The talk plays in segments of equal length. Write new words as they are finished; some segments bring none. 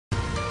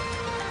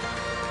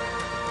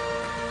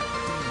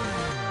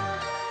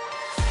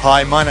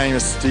Hi, my name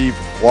is Steve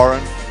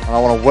Warren, and I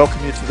want to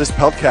welcome you to this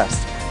podcast.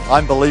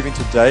 I'm believing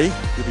today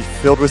you'll be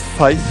filled with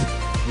faith,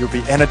 you'll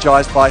be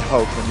energized by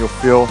hope, and you'll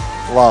feel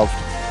loved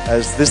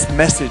as this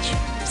message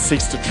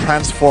seeks to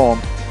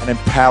transform and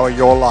empower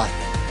your life.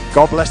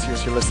 God bless you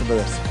as you listen to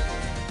this.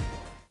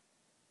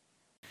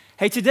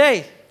 Hey,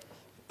 today,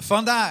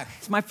 Vandaag.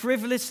 it's my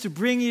privilege to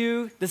bring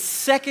you the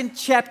second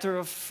chapter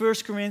of 1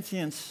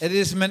 Corinthians. Het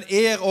is mijn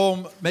eer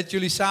om met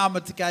jullie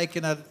samen te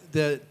kijken naar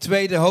de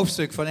tweede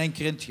hoofdstuk van 1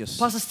 Corinthians.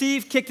 Pastor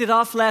Steve kicked it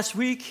off last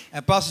week.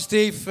 En Pastor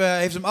Steve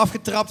heeft hem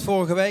afgetrapt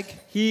vorige week.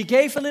 He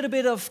gave a little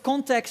bit of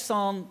context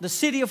on the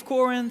city of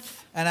Corinth.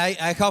 En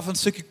hij gaf een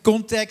stukje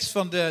context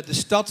van de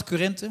stad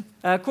Korinthe.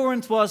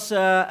 Corinth was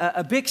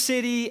a big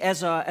city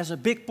as a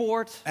big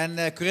port.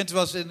 En Korinthe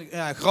was een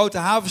grote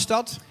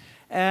havenstad.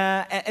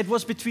 It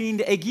was between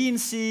the Aegean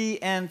Sea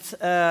and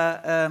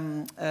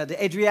the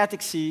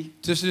Adriatic Sea.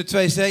 Tussen de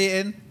twee zeeën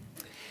in.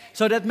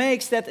 So that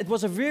makes that it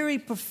was a very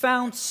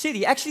profound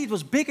city. Actually, it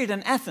was bigger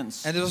than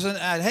Athens. En het was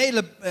een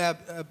hele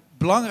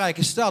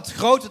belangrijke stad,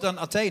 groter dan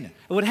Athene.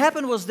 What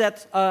happened was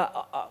that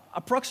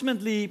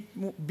approximately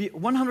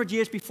 100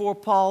 years before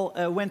Paul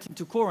went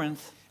into Corinth,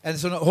 En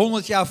zo'n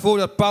 100 jaar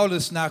voordat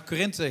Paulus naar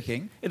Korinthe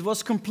ging, it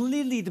was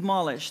completely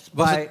demolished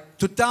was het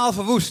totaal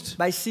verwoest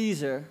by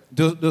Caesar.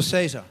 door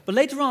Caesar. But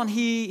later on,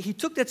 he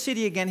took that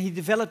city again, he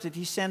developed it,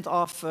 he sent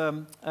off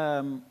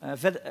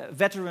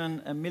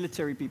veteran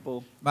military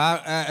people.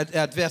 Maar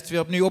het werd weer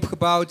opnieuw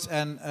opgebouwd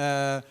en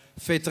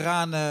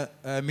veteranen,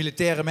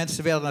 militaire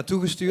mensen werden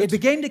naartoe It gestuurd.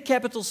 became the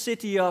capital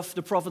city of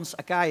the province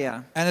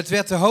Achaia. En het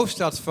werd de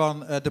hoofdstad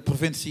van de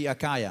provincie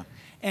Achaia.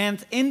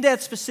 And in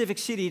that specific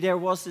city, there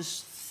was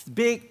this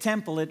big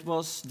temple. It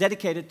was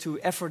dedicated to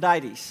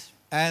Aphrodites.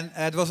 En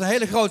het was een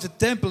hele grote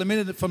tempel in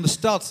midden van de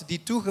stad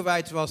die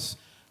toegewijd was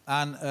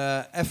aan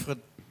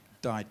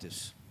Aphrodite.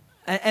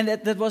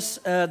 And that was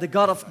the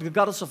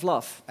goddess of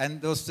love. En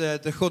dat was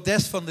de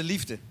godes van de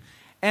liefde.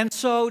 And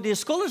so the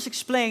scholars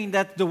explain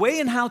that the way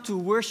and how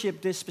to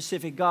worship this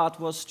specific god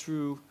was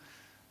through.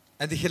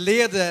 En de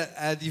geleerden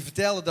die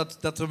vertelden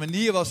dat er een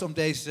manier was om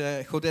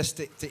deze godes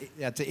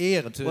te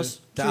eren,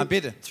 te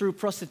aanbidden. Through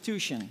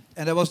prostitution.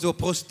 En dat was door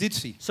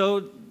prostitutie.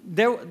 So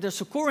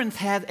Corinth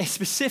had a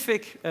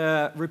specific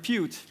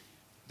repute.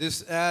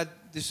 Dus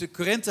de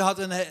Korinthe had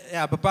een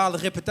bepaalde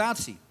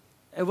reputatie.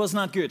 It was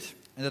not good.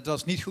 En dat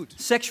was niet goed.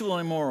 Sexual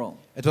immoral.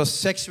 Het was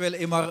seksuele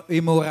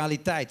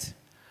immoraliteit.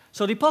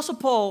 So the Apostle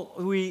Paul,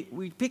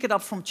 we pick it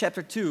up from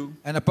chapter 2.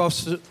 En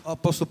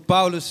apostel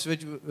Paulus,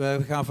 weet je,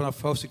 we gaan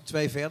vanaf hoofdstuk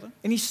 2 verder.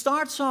 And he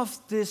starts off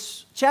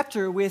this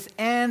chapter with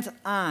 "and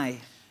I."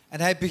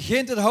 En hij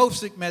begint het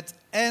hoofdstuk met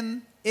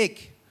en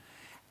ik.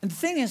 And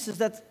the thing is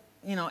that,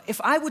 you know, if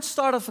I would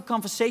start off a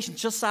conversation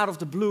just out of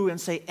the blue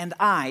and say "and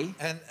I."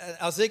 En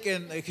als ik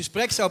een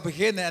gesprek zou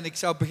beginnen en ik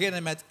zou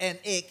beginnen met en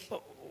ik.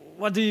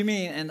 What do you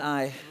mean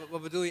 "and I"?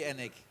 Wat bedoel je en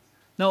ik?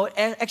 No,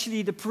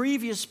 actually the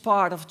previous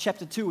part of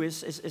chapter 2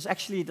 is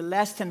actually the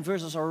last 10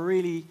 verses are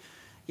really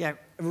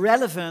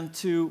relevant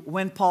to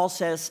when Paul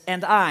says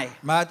 "and I."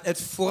 Maar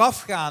het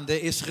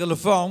voorafgaande is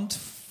relevant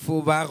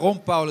voor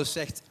waarom Paulus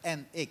zegt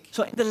en ik.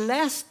 So in the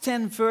last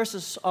 10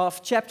 verses of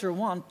chapter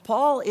 1,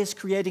 Paul is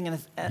creating an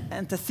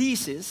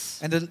antithesis.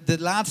 En de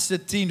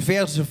laatste 10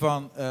 versen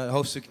van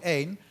hoofdstuk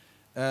 1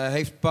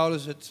 heeft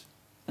Paulus het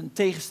Een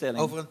tegenstelling.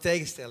 over een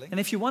tegenstelling. And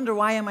if you wonder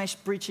why am I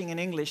preaching in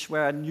English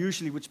where I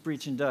usually would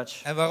preach in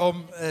Dutch? En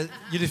waarom,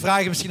 jullie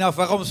vragen misschien af,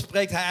 waarom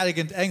spreekt hij eigenlijk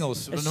in het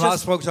Engels? Normaal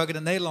gesproken zou ik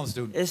het in het Nederlands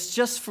doen. It's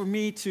just for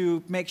me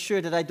to make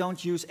sure that I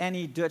don't use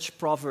any Dutch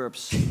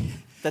proverbs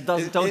that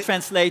don't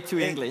translate to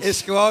English.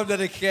 Is gewoon dat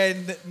ik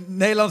geen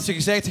Nederlandse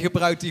gezegden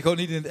gebruik die gewoon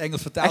niet in het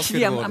Engels vertaald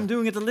Actually, kunnen worden. I'm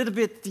doing it a little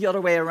bit the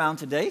other way around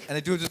today. En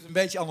ik doe het dus een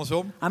beetje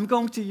andersom. I'm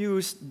going to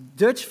use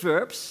Dutch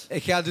verbs,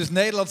 Ik ga dus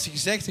Nederlandse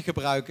gezegden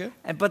gebruiken.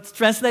 but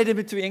translate them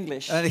into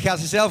English. En ik ga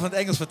ze zelf in het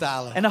Engels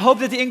vertalen. And I hope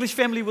that the English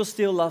family will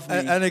still love me.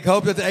 En ik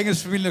hoop dat de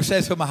Engelse familie nog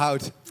steeds van me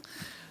houdt.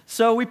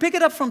 So we pick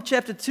it up from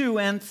chapter 2,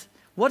 and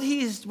what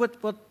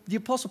the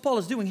Apostle Paul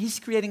is doing, he's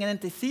creating an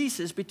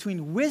antithesis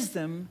between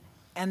wisdom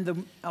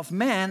of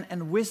man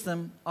and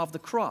wisdom of the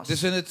cross.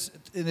 Dus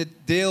in het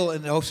deel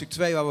in hoofdstuk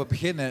 2 waar we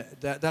beginnen,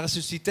 daar is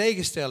dus die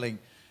tegenstelling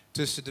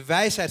tussen de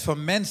wijsheid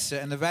van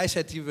mensen en de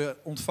wijsheid die we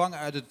ontvangen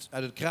uit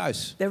het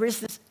kruis.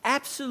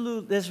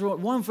 There's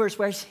one verse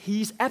where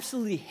he's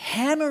absolutely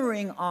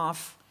hammering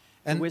off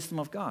the wisdom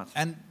of God.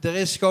 En er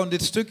is gewoon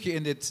dit stukje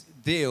in dit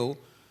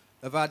deel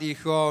waar hij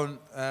gewoon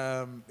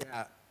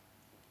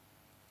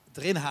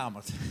erin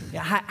hamert.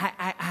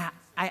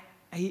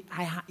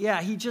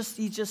 He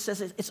just says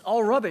it's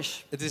all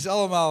rubbish. Het is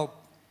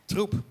allemaal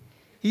troep.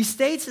 He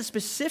states a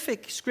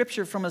specific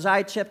scripture from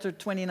Isaiah chapter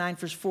 29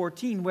 verse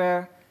 14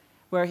 where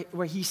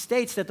he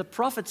states that the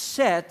prophet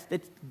said that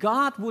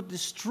God would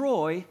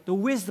destroy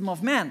the wisdom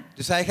of man.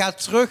 Dus hij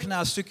gaat terug naar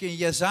een stukje in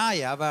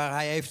Jesaja waar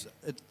hij heeft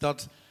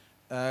dat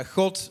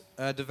God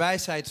de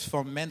wijsheid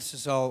van mensen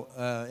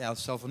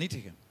zal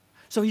vernietigen.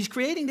 So he's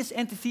creating this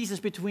antithesis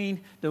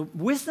between the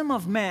wisdom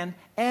of man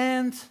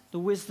and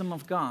the wisdom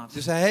of God.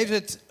 Dus hij heeft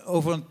het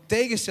over een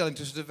tegenstelling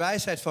tussen de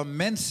wijsheid van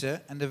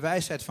mensen en de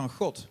wijsheid van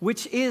God.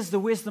 Which is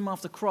the wisdom of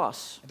the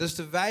cross. Dat is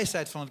de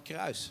wijsheid van het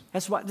kruis.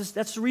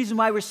 That's the reason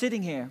why we're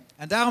sitting here.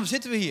 En daarom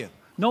zitten we hier.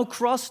 No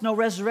cross, no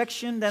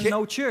resurrection, then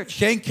no church.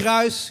 Geen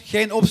kruis,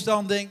 geen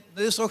opstanding,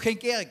 er is ook geen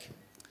kerk.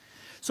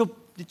 So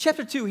the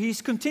chapter 2,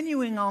 he's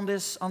continuing on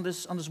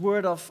this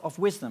word of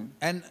wisdom.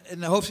 En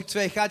in hoofdstuk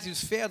 2 gaat hij dus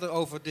verder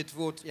over dit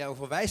woord,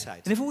 over wijsheid.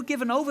 And if we would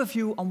give an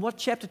overview on what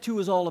chapter 2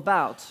 is all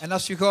about. En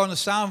als je gewoon een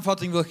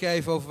samenvatting wil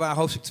geven over waar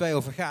hoofdstuk 2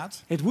 over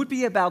gaat. It would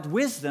be about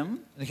wisdom.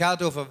 Dan gaat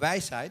het over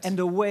wijsheid. And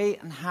the way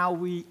and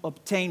how we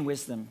obtain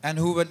wisdom. En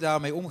hoe we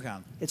daarmee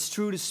omgaan. It's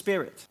through the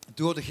Spirit.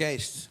 Door de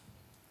geest.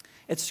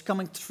 It's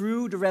coming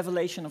through the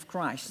revelation of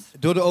Christ.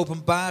 Door de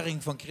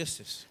openbaring van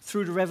Christus.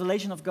 Through the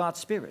revelation of God's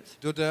Spirit.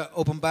 Door de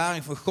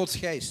openbaring van Gods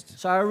geest.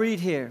 So I read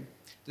here.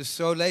 Dus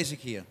zo lees ik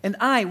hier. And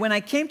I, when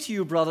I came to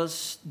you,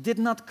 brothers, did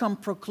not come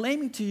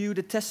proclaiming to you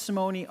the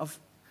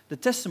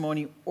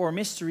testimony or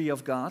mystery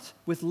of God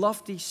with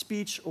lofty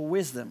speech or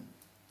wisdom.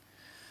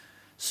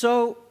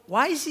 So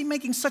why is he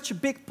making such a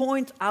big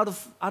point out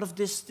of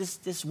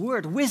this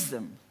word,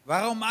 wisdom?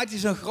 Waarom maakt hij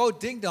zo'n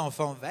groot ding dan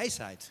van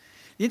wijsheid?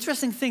 The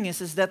interesting thing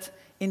is that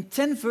in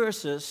 10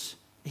 verses,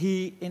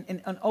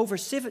 in over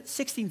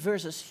 16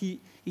 verses,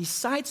 he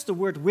cites the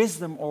word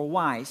wisdom or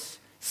wise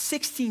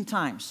 16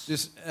 times.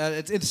 Dus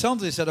het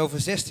interessante is dat over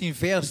 16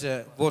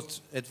 versen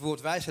wordt het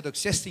woord wijsheid ook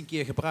 16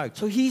 keer gebruikt.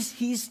 So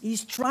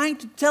he's trying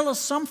to tell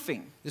us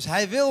something. Dus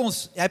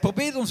hij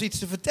probeert ons iets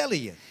te vertellen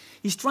hier.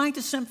 He's trying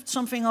to say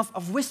something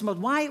of wisdom, but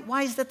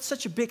why is that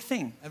such a big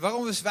thing? En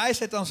waarom is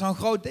wijsheid dan zo'n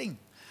groot ding?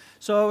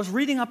 So I was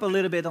reading up a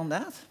little bit on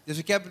that. Dus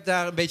ik heb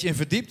daar een beetje in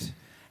verdiept.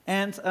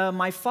 And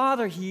my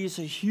father, he is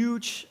a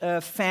huge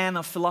fan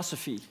of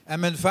philosophy. En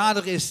mijn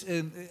vader is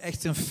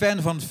echt een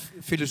fan van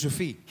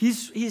filosofie.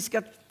 He's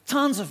got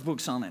tons of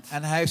books on it.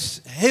 En hij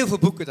heeft heel veel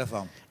boeken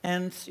daarvan.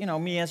 And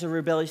me as a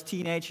rebellious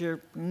teenager,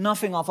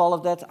 nothing of all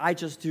of that. I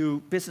just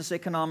do business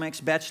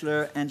economics,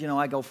 bachelor, and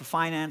I go for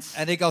finance.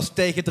 En ik als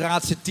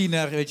tegendraadse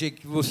tiener, weet je,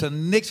 ik moest er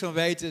niks van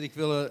weten. Ik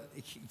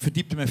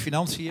verdiepte mijn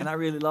financiën. And I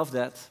really love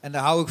that. En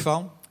daar hou ik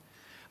van.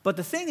 But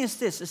the thing is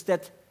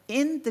that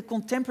in the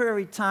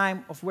contemporary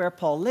time of where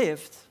Paul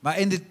lived, maar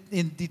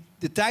in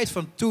de tijd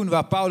van toen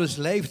waar Paulus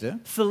leefde,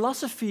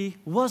 philosophy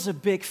was a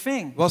big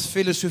thing. Was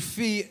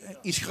filosofie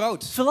iets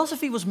groots.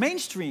 Philosophy was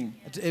mainstream.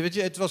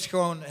 Het was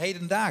gewoon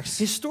hedendaags.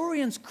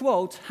 Historians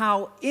quote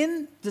how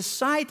in the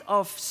sight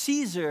of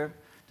Caesar,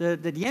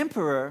 the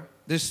emperor.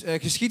 Dus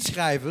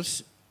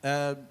geschiedschrijvers,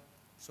 that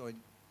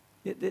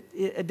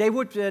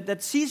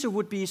Caesar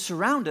would be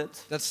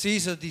surrounded. Dat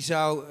Caesar die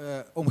zou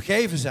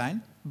omgeven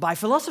zijn. By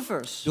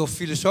philosophers. Door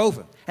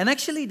filosofen. And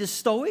actually the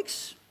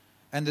Stoics.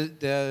 En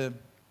de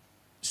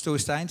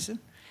Stoïcijnse.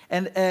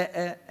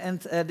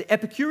 And the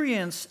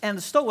Epicureans and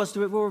the Stoics,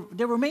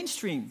 they were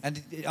mainstream. En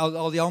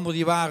al die anderen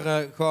die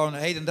waren gewoon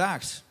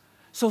hedendaags.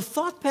 So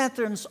thought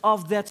patterns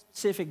of that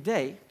specific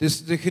day.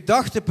 Dus de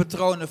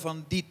gedachtepatronen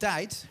van die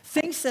tijd.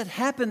 Things that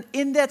happened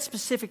in that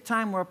specific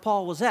time where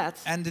Paul was at.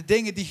 En de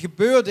dingen die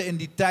gebeurden in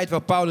die tijd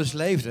waar Paulus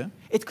leefde.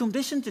 It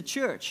conditioned the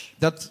church.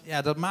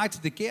 Dat maakte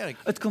de kerk.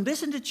 It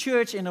conditioned the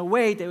church in a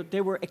way that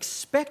they were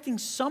expecting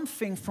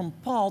something from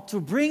Paul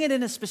to bring it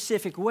in a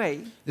specific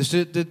way. Dus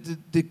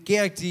de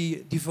kerk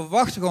die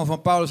verwachtte gewoon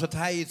van Paulus dat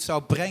hij het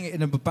zou brengen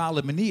in een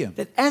bepaalde manier.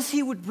 That as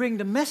he would bring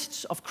the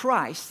message of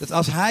Christ. Dat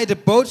als hij de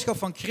boodschap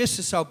van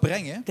Christus zou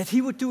brengen. That he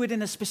would do it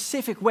in a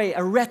specific way,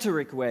 a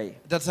rhetoric way.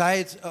 Dat hij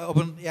het op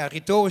een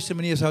retorische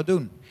manier zou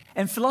doen.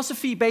 And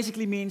philosophy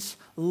basically means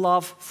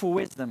love for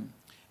wisdom.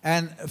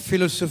 En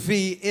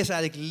filosofie is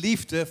eigenlijk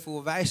liefde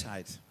voor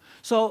wijsheid.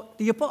 So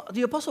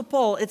the Apostle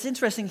Paul, it's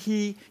interesting.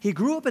 He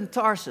grew up in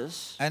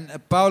Tarsus. En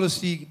Paulus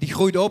die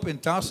groeide op in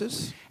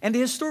Tarsus. And the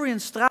historian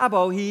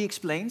Strabo, he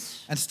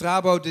explains. En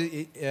Strabo,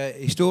 de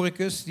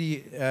historicus,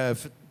 die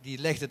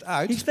legt het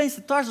uit. He explains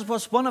that Tarsus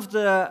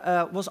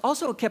was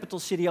also a capital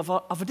city of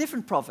a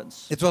different province.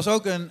 Het was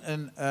ook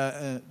een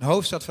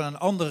hoofdstad van een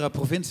andere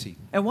provincie.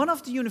 And one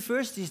of the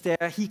universities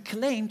there, he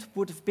claimed,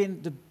 would have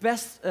been the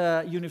best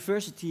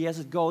university as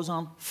it goes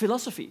on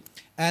philosophy.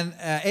 En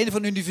een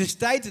van de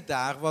universiteiten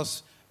daar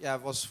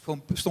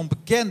stond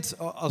bekend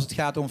als het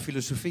gaat om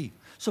filosofie.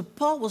 So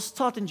Paul was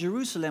taught in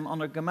Jerusalem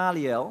under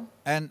Gamaliel.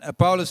 En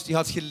Paulus die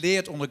had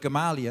geleerd onder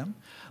Gamaliel.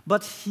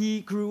 But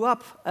he grew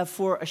up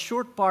for a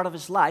short part of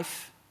his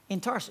life in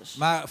Tarsus.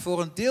 Maar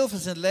voor een deel van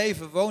zijn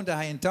leven woonde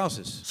hij in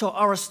Tarsus. So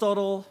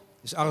Aristotle.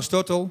 Dus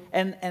Aristotel.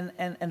 And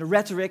the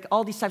rhetoric,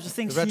 all these types of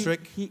things.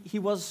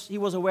 He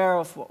was aware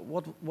of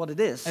what it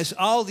is. Dus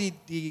al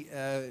die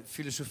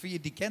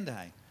filosofieën die kende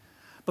hij.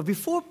 But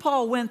before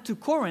Paul went to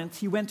Corinth,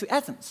 he went to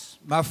Athens.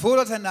 Maar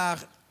voordat hij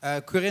naar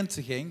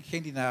Korinthe ging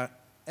hij naar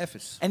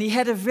Efes. And he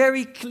had a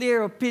very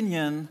clear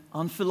opinion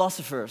on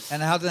philosophers. En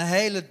hij had een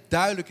hele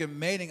duidelijke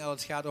mening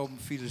als het gaat om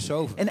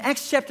filosofen. In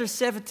Acts chapter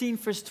 17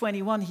 verse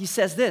 21 he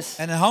says this.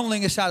 En in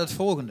Handelingen staat het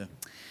volgende.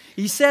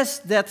 He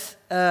says that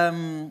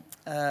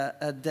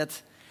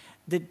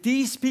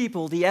these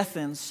people, the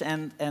Athens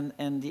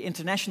and the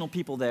international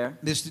people there,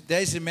 Dus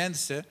deze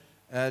mensen,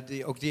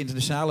 ook die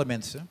internationale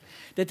mensen,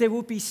 that they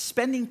would be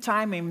spending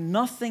time in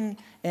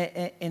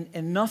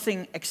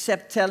nothing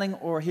except telling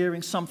or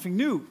hearing something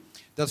new.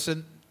 dat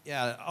ze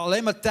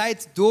alleen maar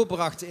tijd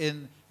doorbrachten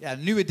in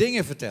nieuwe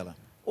dingen vertellen.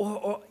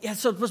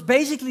 So it was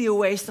basically a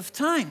waste of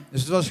time.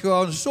 Dus het was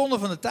gewoon een zonde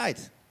van de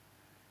tijd.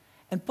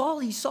 And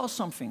Paul, he saw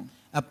something.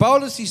 En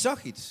Paulus die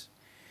zag iets.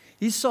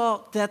 He saw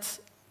that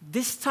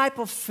this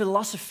type of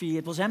philosophy,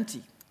 it was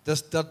empty.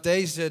 Dat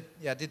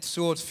dit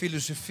soort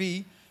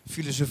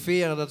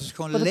filosoferen, dat het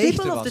gewoon But the leegte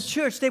people of the was.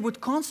 church, they would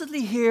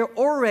constantly hear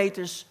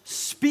orators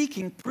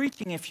speaking,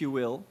 preaching, if you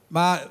will.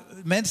 Maar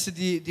mensen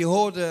die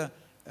hoorden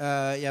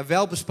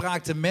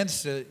welbespraakte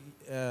mensen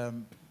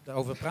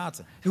daarover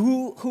praten.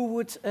 Who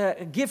would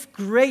give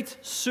great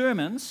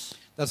sermons.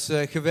 Dat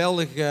ze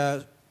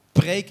geweldige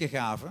preken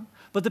gaven.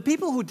 But the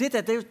people who did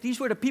that, these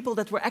were the people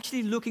that were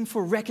actually looking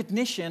for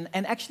recognition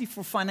and actually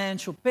for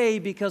financial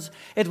pay, because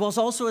it was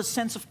also a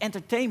sense of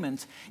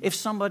entertainment. If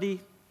somebody...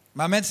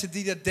 Maar mensen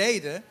die dat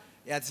deden,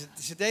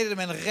 ze deden het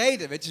met een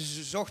reden. Weet je,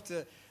 ze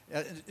zochten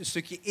een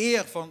stukje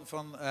eer van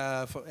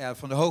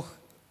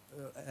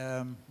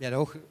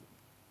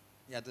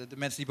de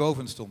mensen die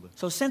boven stonden.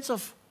 So a sense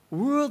of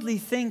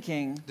worldly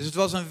thinking Dus het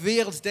was een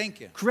werelds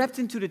denken crept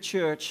into the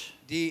church.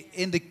 die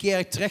in de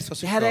kerk terecht was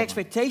They had an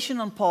gekomen.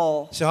 expectation on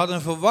Paul Ze hadden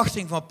een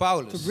verwachting van to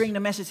Paulus. bring the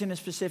message in a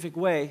specific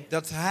way.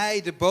 Dat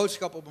hij de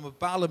boodschap op een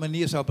bepaalde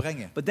manier zou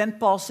brengen. But then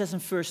Paul says in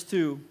verse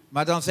 2,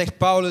 Maar dan zegt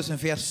Paulus in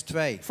vers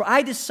 2. "For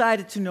I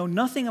decided to know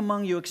nothing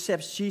among you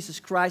except Jesus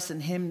Christ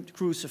and Him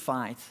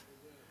crucified."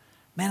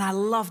 Man, I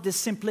love the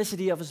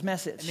simplicity of his En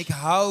message. ik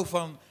hou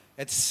van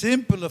het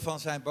simpele van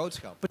zijn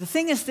boodschap. But the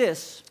thing is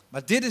this.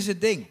 Maar dit is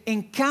het ding.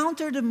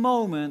 Encounter the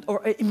moment,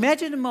 or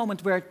imagine the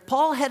moment where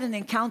Paul had an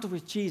encounter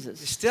with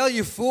Jesus. Stel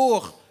je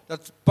voor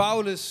dat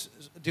Paulus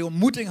die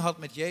ontmoeting had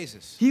met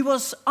Jezus. He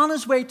was on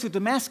his way to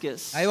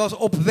Damascus. Hij was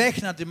op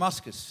weg naar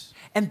Damascus.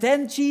 And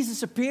then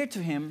Jesus appeared to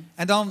him.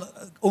 En dan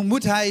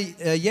ontmoet hij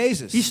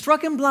Jezus. He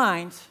struck him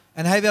blind.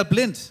 En hij werd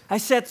blind. I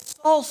said,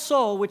 Saul,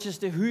 Saul, which is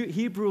the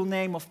Hebrew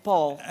name of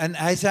Paul. En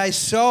hij zei,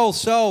 Saul,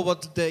 Saul,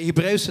 wat de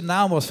Hebreeuwse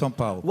naam was van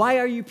Paul. Why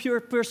are you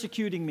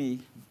persecuting me?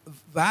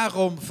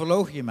 Waarom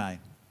verloochen je mij?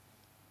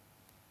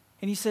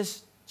 And he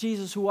says,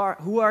 Jesus,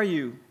 who are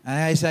you? En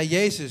hij zei,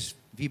 Jezus,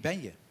 wie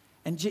ben je?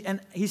 And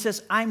he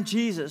says, I'm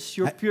Jesus,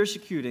 you're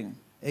persecuting.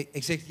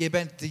 Ik zeg, je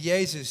bent de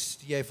Jezus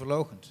die jij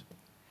verloochent.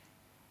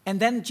 And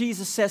then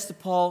Jesus says to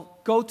Paul,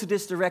 go to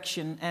this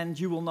direction and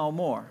you will know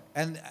more.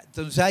 En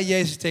toen zei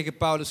Jezus tegen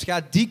Paulus,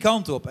 ga die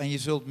kant op en je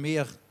zult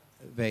meer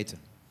weten.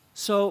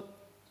 So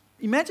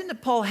imagine that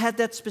Paul had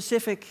that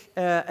specific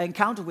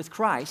encounter with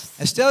Christ.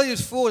 En stel je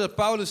eens voor dat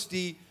Paulus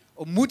die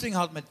ontmoeting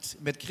had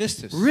met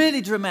Christus.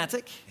 Really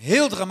dramatic.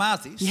 Heel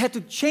dramatisch. He had to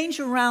change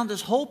around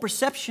his whole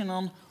perception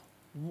on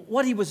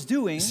what he was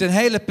doing. Zijn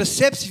hele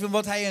perceptie van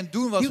wat hij aan het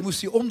doen was,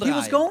 moest hij He was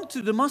omdraaien. going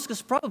to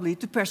Damascus probably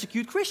to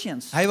persecute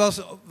Christians. Hij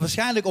was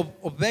waarschijnlijk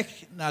op weg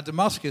naar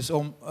Damascus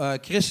om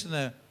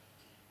christenen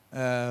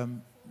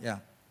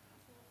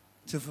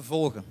te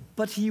vervolgen.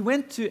 But he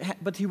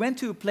went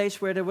to a place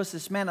where there was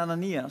this man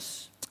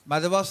Ananias.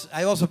 Maar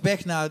hij was op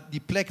weg naar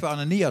die plek waar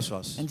Ananias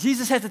was. And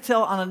Jesus had to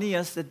tell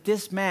Ananias that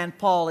this man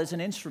Paul is an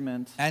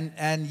instrument.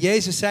 En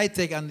Jezus zei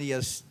tegen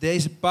Ananias,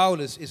 deze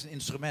Paulus is een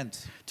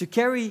instrument. To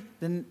carry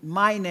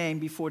my name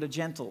before the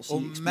Gentiles. he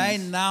Om explains.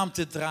 mijn naam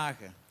te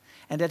dragen.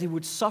 And that he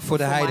would suffer Voor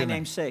de for my heidenen.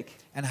 name's sake.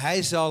 En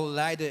hij zal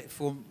lijden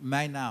voor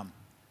mijn naam.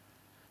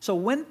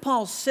 So when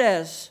Paul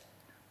says,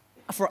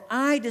 "For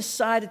I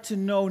decided to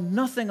know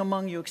nothing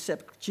among you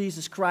except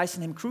Jesus Christ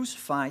and Him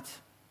crucified,"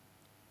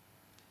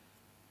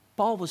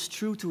 Paul was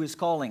true to his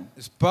calling.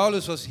 Dus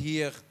Paulus was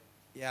hier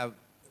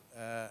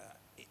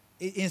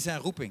in zijn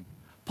roeping.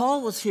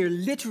 Paul was here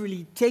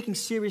literally taking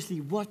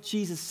seriously what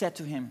Jesus said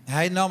to him.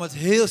 Hij nam het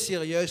heel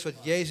serieus wat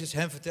Jezus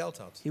hem verteld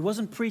had. He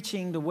wasn't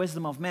preaching the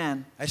wisdom of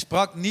man. Hij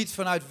sprak niet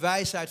vanuit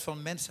wijsheid van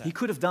He mensheid.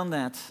 could have done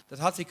that. Dat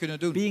had hij kunnen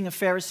doen. Being a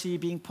Pharisee,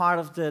 being part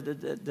of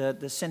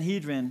the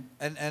Sanhedrin.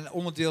 En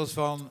onderdeel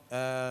van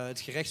het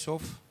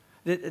gerechtshof.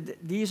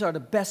 These are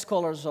the best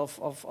scholars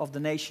of the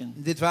nation.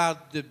 Dit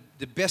waren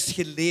de best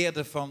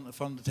geleerden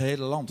van het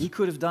hele land. He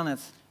could have done it.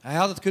 Hij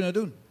had het kunnen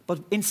doen. But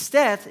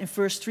instead, in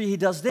verse 3, he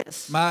does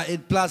this. Maar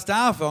in plaats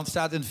daarvan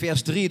staat in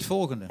vers 3 het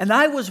volgende. And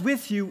I was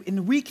with you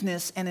in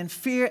weakness and in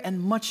fear and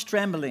much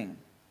trembling.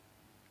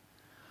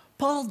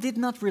 Paul did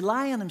not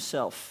rely on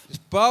himself. Dus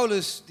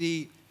Paulus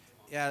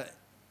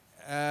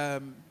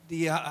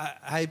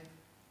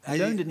hij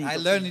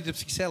leunde niet op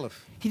zichzelf.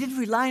 He didn't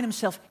rely on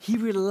himself. He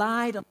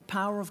relied on the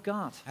power of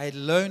God. Hij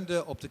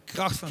leunde op de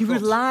kracht van He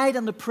God. relied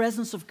on the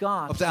presence of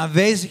God. Op de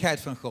aanwezigheid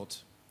van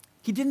God.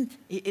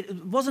 It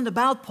wasn't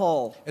about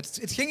Paul.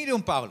 Het ging niet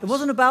om Paulus. It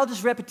wasn't about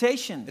his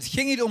reputation. Het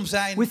ging niet om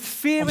zijn, With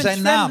fear om and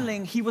zijn naam.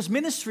 trembling, he was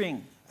ministering.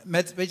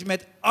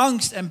 Met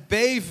angst en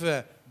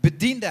beven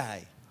bediende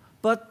hij.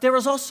 But there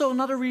was also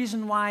another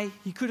reason why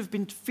he could have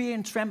been fear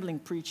and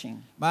trembling preaching.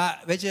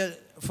 Maar weet je,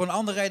 voor een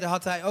andere reden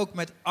had hij ook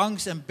met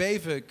angst en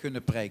beven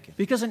kunnen preken.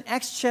 Because in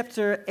Acts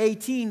chapter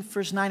 18,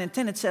 verse 9 and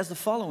 10, it says the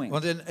following.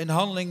 Want in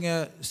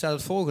Handelingen staat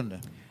het volgende.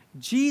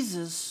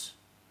 Jesus,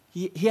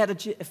 he had a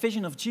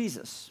vision of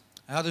Jesus.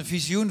 Hij had een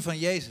visioen van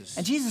Jezus.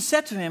 And Jesus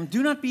said to him,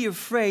 "Do not be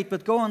afraid,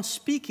 but go on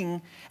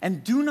speaking,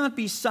 and do not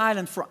be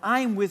silent, for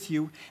I am with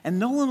you, and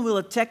no one will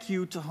attack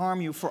you to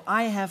harm you, for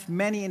I have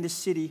many in the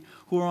city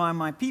who are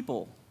my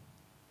people."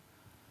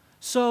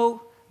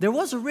 So there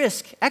was a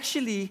risk.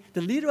 Actually,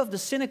 the leader of the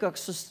synagogue,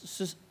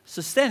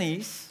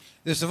 Sosthenes,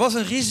 Dus er was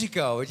een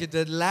risico, weet je,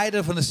 de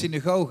leider van de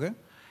synagoge.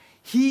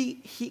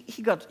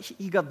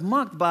 he got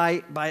mocked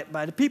by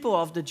the people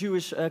of the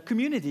Jewish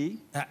community.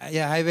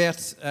 Ja, hij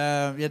werd,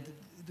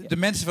 de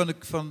mensen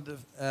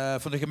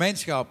van de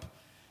gemeenschap,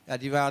 ja,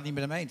 die waren het niet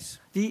met hem eens.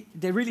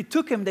 They really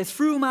took him, they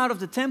threw him out of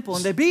the temple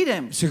and they beat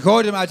him. Ze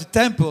gooiden hem uit de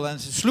tempel en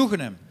ze sloegen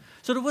hem.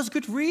 So there was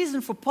good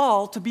reason for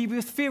Paul to be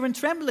with fear and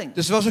trembling.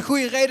 Dus er was een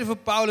goede reden voor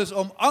Paulus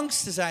om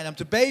angst te zijn, om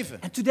te beven.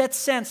 And to that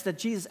sense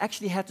that Jesus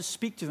actually had to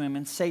speak to him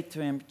and say to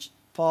him,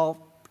 Paul,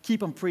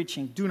 keep on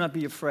preaching, do not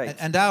be afraid.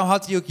 En daarom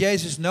had hij ook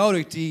Jezus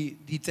nodig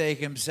die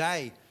tegen hem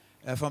zei,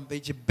 van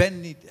weet je,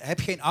 heb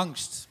geen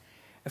angst.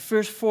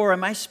 Verse 4,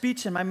 and my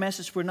speech and my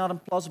message were not in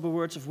plausible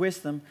words of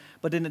wisdom,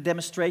 but in a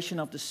demonstration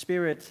of the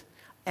Spirit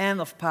and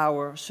of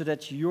power, so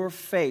that your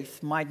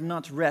faith might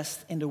not rest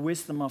in the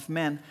wisdom of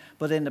men,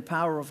 but in the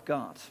power of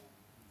God.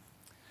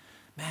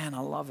 Man,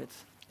 I love it.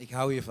 Ik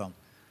hou hiervan.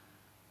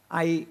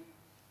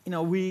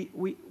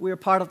 We're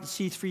part of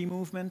the C3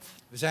 movement.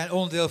 We zijn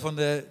onderdeel van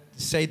de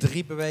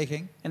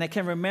C3-beweging. And I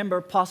can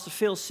remember Pastor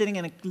Phil sitting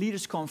in a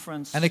leaders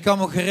conference. En ik kan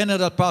me ook herinneren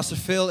dat Pastor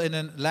Phil in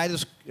een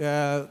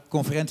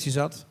leidersconferentie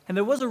zat. And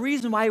there was a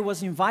reason why he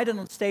was invited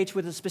on stage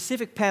with a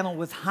specific panel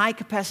with high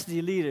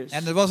capacity leaders.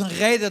 En er was een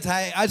reden dat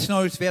hij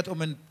uitgenodigd werd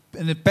om in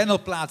een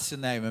panel plaats te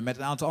nemen met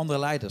een aantal andere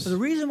leiders. The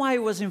reason why he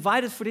was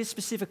invited for this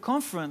specific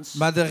conference.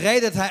 Maar de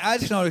reden dat hij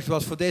uitgenodigd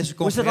was voor deze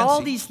conferentie. Was that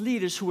all these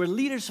leaders who were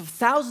leaders of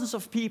thousands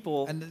of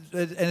people. En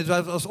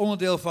het was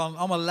onderdeel van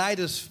allemaal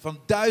leiders van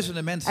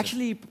duizenden mensen.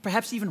 Actually,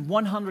 perhaps even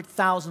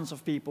 100,000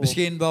 of people.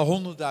 Misschien wel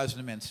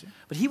honderdduizenden mensen.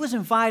 But he was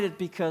invited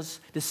because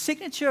the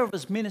signature of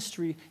his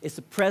ministry is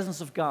the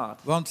presence of God.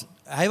 Want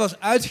hij was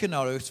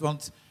uitgenodigd,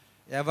 want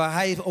ja, waar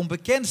hij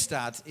onbekend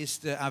staat, is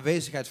de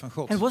aanwezigheid van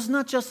God. And it was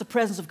not just the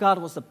presence of God,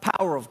 it was the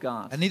power of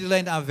God. En niet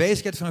alleen de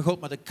aanwezigheid van God,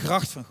 maar de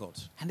kracht van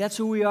God. And that's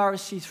who we are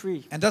as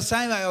C3. En dat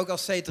zijn wij ook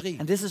als C3.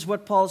 And this is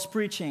what Paul is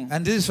preaching.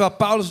 En dit is waar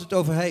Paulus het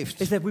over heeft.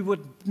 Is that we would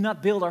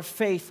not build our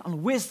faith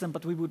on wisdom,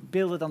 but we would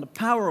build it on the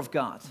power of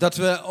God. Dat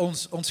we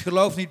ons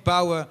geloof niet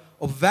bouwen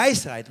op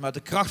wijsheid, maar de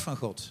kracht van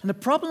God. And the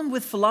problem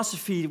with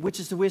philosophy, which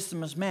is the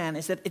wisdom of man,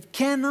 is that it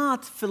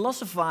cannot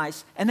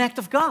philosophize an act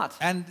of God.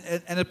 En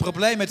het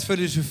probleem met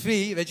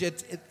filosofie, weet je,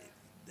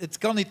 het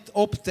kan niet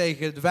op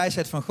tegen de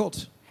wijsheid van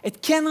God. It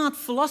cannot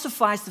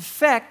philosophize the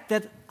fact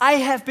that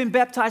I have been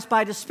baptized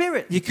by the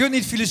Spirit. Je kunt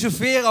niet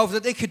filosoferen over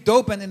dat ik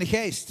gedoopt ben in de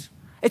geest.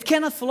 It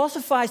cannot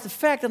philosophize the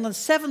fact that on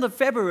the 7th of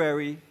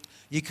February,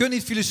 je kunt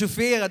niet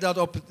filosoferen dat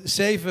op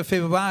 7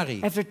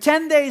 februari, after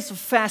 10 days of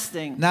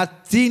fasting, na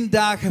 10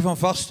 dagen van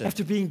vasten,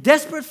 after being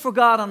desperate for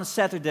God on a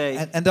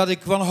Saturday, en dat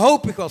ik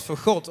wanhopig was voor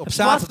God op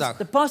zaterdag.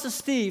 The pastor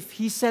Steve,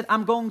 he said,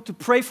 I'm going to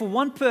pray for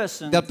one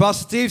person. Dat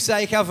pastor Steve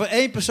zei, ik ga voor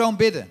 1 persoon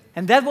bidden.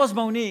 And that was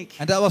Monique.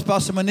 En dat was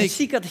pastor And Monique.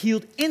 she got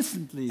healed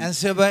instantly. En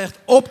ze werd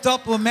op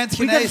dat moment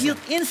We got genezen.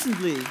 healed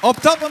instantly.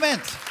 Op dat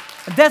moment.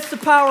 And that's the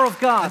power of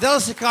God. En dat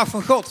is de kracht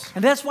van God.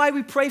 And that's why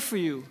we pray for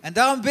you. En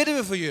daarom bidden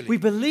we voor jullie. We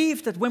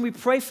believe that when we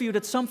pray for you,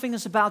 that something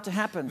is about to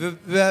happen.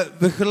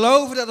 We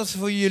geloven dat als we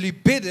voor jullie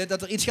bidden,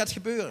 dat er iets gaat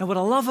gebeuren. And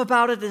what I love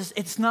about it is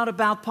it's not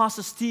about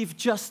Pastor Steve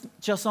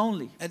just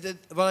only. En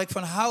wat ik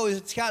van hou is,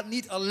 het gaat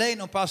niet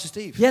alleen om pastor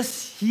Steve.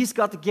 Yes, he's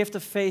got the gift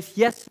of faith.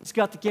 Yes, he's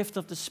got the gift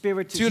of the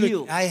Spirit to Tuurlijk,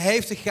 heal. hij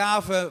heeft de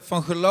gave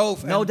van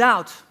geloof No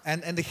doubt.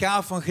 en de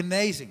gave van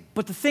genezing.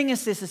 But the thing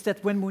is that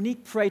when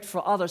Monique prayed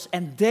for others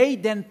and they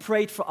then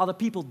prayed for other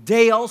people,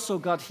 they also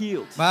got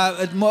healed. Maar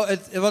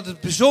wat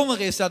het bijzonder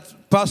is, dat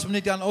pastor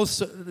Monique aan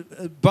ons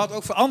bad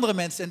ook voor andere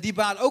mensen en die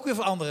bad ook weer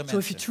voor andere So if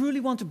you mensen.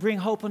 truly want to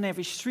bring hope on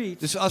every street,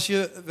 Dus als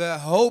we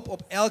hoop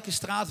op elke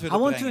straat I willen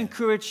want to brengen,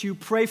 encourage you,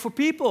 pray for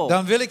people.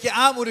 dan wil ik je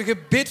aanmoedigen,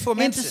 bid voor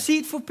mensen.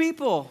 Intercede for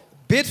people.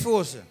 Bid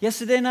voor ze.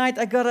 Yesterday night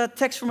I got a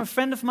text from a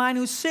friend of mine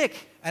who's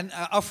sick. En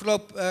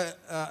afgelopen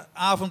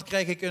avond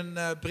kreeg ik een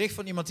bericht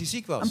van iemand die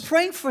ziek I'm was.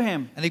 praying for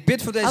him. En ik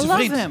bid voor I deze love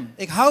vriend. him.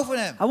 Ik hou van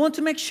hem. I want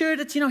to make sure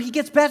that he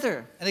gets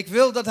better. En ik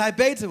wil dat hij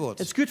beter wordt.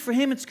 It's good for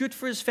him, it's good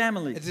for his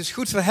family. Het is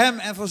goed voor hem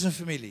en voor zijn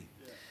familie.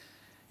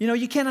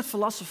 You cannot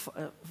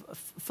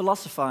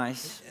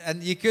philosophize.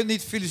 En je kunt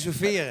niet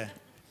filosoferen.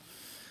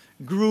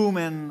 A broom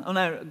and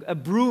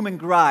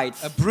gride.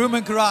 A broom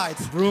and gride.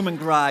 Broom and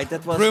gride.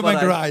 That was Broom what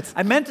and gride.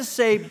 I meant to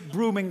say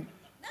broom and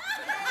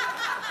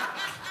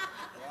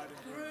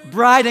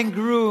bride and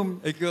groom.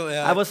 Ik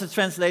I was a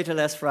translator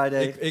last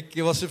Friday.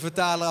 ik was de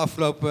vertaler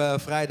afgelopen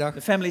vrijdag.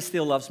 The family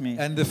still loves me.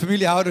 En de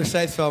familie houdt nog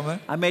steeds van me.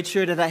 I made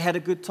sure that I had a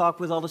good talk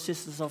with all the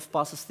sisters of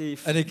Pastor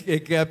Steve. En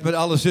ik heb met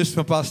alle zussen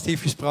van Pastor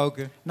Steve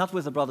gesproken. Not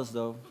with the brothers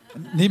though.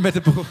 Niet met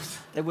de broers.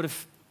 They would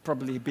have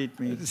probably beat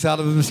me. Ze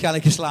hadden me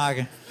waarschijnlijk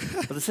geslagen.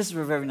 But the sisters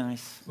were very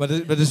nice. Maar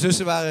de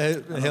zussen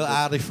waren heel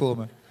aardig voor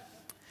me.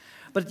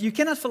 But you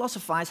cannot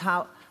philosophize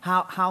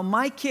how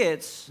my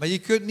kids, Maar je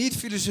kunt niet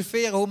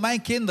filosoferen hoe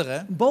mijn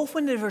kinderen, both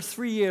when they were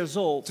 3 years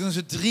old, toen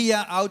ze 3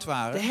 jaar oud they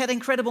waren, had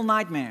incredible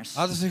nightmares.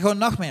 hadden ze gewoon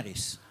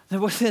nachtmerries.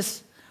 There was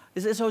this.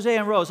 Is Jose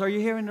and Rose? Are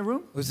you here in the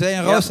room? José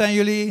en Roos, zijn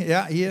jullie?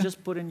 Ja, hier.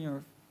 Just put in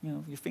your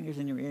fingers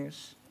in your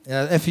ears.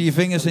 Ja, even je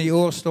vingers in je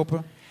oren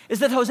stoppen. Is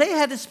that Jose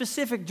had a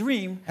specific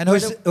dream. En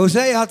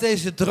José had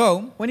deze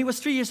droom. When he was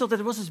 3 years old, that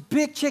there was this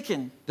big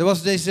chicken. Er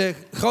was deze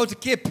grote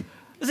kip. It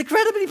was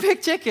incredibly big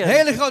chicken. Een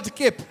hele grote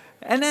kip.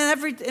 And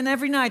then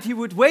every night he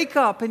would wake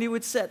up and he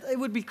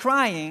would be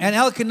crying. En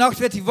elke nacht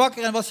werd hij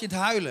wakker en was hij aan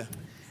het huilen.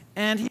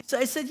 And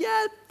I said,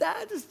 yeah,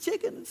 Dad, this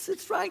chicken,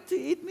 it's trying to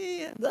eat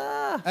me.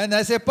 En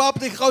hij zei, pap,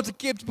 die grote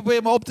kip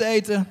probeert me op te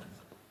eten.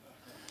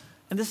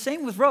 And the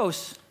same with Rose.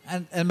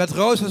 En met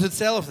Roos was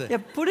hetzelfde. Yeah,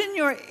 put in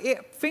your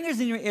fingers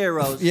in your ear,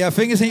 Rose. Ja,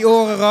 vingers in je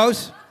oren,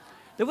 Roos.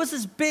 There was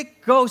this big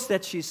ghost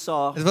that she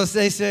saw. Het was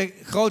deze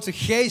grote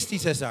geest die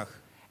zij zag.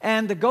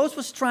 And the ghost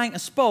was trying, a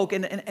spoke,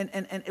 and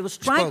it was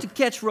trying to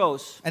catch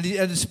Rose. En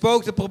de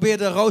spook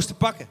probeerde Roos te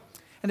pakken.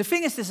 And the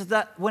thing is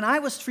that when I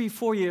was 3,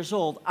 4 years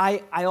old,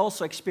 I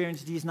also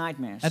experienced these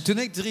nightmares. En toen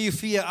ik 3 of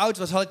 4 jaar oud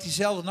was, had ik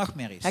diezelfde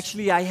nachtmerries.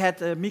 Actually, I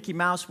had a Mickey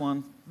Mouse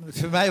one.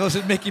 Voor mij was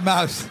het Mickey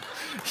Mouse.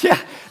 Yeah,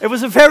 it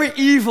was a very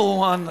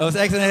evil one. Dat was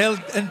echt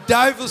een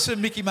duivelse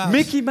Mickey Mouse.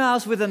 Mickey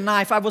Mouse with a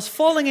knife. I was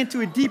falling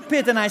into a deep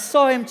pit and I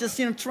saw him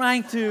just,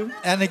 trying to.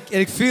 En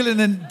ik viel in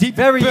een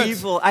diepe Very put.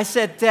 evil. I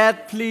said, Dad,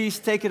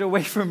 please take it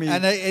away from me.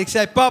 En ik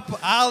zei, pap,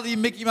 haal die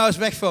Mickey Mouse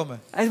weg van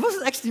me. It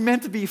wasn't actually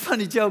meant to be a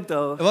funny joke,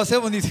 though. Het was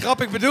helemaal niet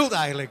grappig bedoeld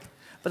eigenlijk.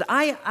 But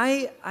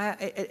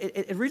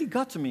it really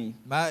got to me.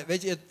 Maar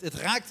weet je, het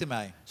raakte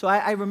mij. So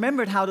I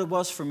remembered how it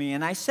was for me,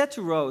 and I said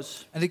to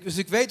Rose. Dus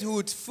ik weet hoe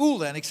het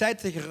voelde en ik zei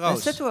tegen I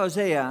Roos. said to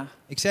Hosea.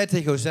 Ik zei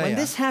tegen Hosea. When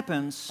this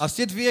happens, als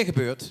dit weer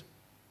gebeurt,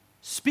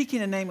 speak in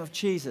the name of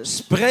Jesus.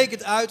 Spreek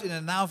het uit in de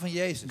naam van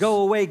Jezus.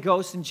 Go away,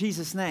 ghost, in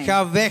Jesus' name.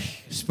 Ga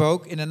weg,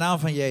 spook, in de naam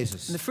van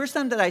Jezus. And the first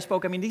time that I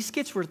spoke, these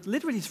kids were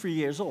literally 3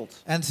 years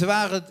old. En ze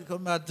waren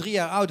maar 3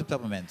 jaar oud op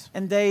dat moment.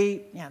 And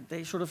they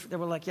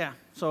were like, yeah.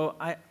 So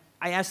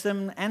I asked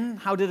them, and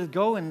how did it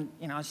go? And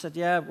I said,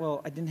 yeah, well,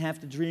 I didn't have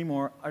the dream.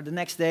 Or the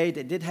next day,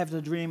 they did have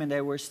the dream, and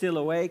they were still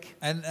awake.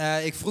 En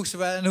ik vroeg ze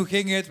wel, en hoe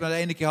ging het? Maar de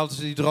ene keer hadden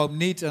ze die droom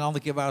niet, en de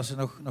andere keer waren ze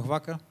nog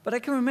wakker. But I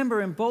can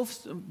remember in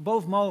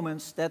both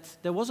moments that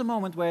there was a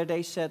moment where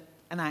they said,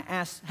 and I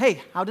asked,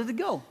 hey, how did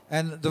it go?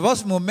 En er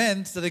was een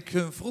moment dat ik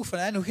hun vroeg van,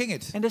 en hoe ging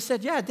het? And they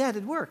said, yeah, Dad,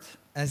 it worked.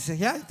 En ze zei,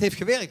 ja, het heeft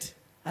gewerkt.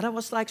 And I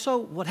was like,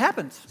 so what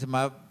happened?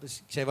 Ik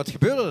zei, wat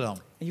gebeurde er dan?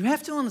 And you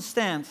have to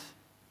understand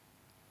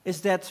is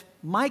that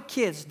my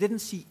kids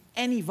didn't see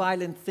any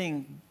violent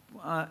thing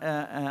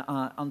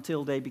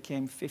until they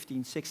became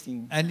 15,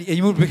 16. En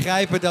je moet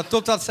begrijpen dat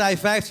totdat zij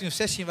 15 of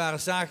 16 waren,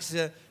 zagen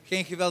ze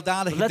geen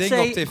gewelddadige dingen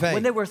op tv.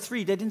 When they were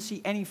 3, they didn't see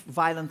any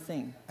violent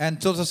thing. En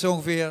totdat ze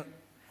ongeveer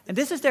and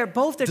this is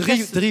both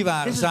their drie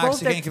waren, zagen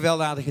ze geen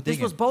gewelddadige dingen.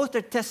 This was both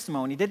their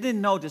testimony. They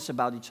didn't know this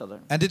about each other.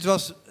 En dit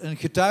was een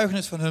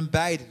getuigenis van hun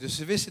beiden, dus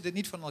ze wisten dit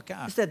niet van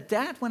elkaar. Is that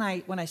Dad,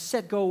 when I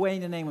said go away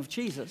in the name of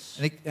Jesus?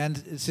 En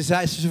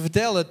ze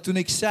vertelde, toen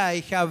ik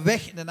zei, ga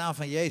weg in de naam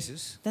van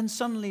Jezus. Then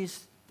suddenly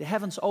the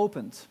heavens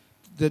opened.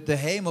 De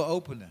hemel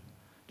opende.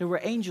 There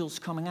were angels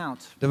coming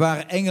out. Er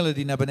waren engelen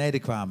die naar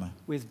beneden kwamen.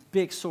 With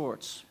big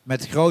swords.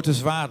 Met grote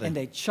zwaarden. And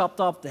they chopped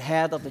up the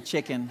head of the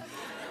chicken.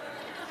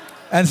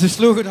 En ze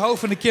sloegen het hoofd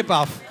van de kip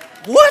af.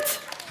 What?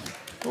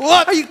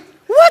 What?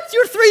 What?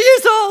 You're 3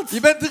 years old. Je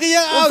bent 3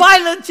 jaar oud.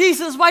 Violent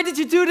Jesus, why did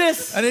you do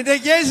this? En ik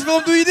denk, Jezus,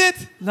 waarom doe je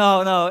dit?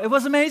 No, it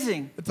was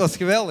amazing. Het was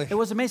geweldig. It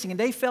was amazing, and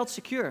they felt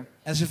secure.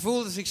 En ze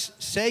voelden zich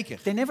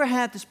zeker. They never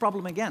had this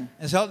problem again.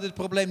 En ze hadden dit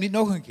probleem niet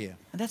nog een keer.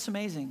 And that's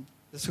amazing.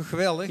 Dat is toch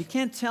geweldig? You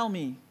can't tell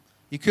me.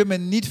 Je kunt me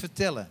niet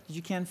vertellen that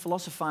you can't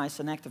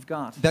philosophize an act of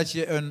God. Dat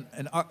je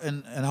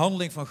een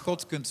handeling van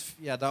God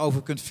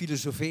daarover kunt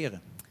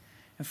filosoferen.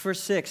 In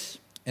verse 6.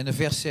 In de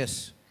vers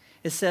 6.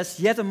 It says,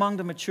 yet among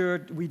the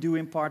mature we do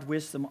impart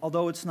wisdom,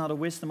 although it's not a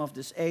wisdom of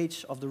this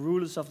age, of the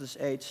rulers of this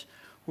age,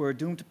 who are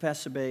doomed to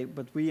pass away,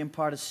 but we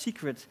impart a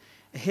secret,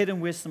 a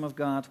hidden wisdom of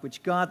God,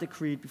 which God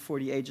decreed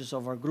before the ages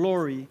of our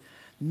glory.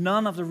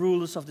 None of the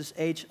rulers of this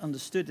age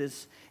understood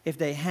this. If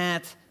they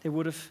had,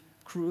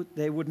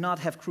 they would not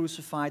have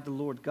crucified the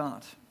Lord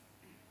God.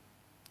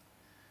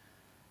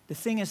 The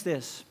thing is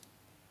this.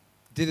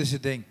 Dit is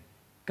het ding.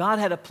 God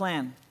had a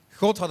plan.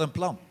 God had een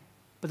plan.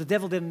 But the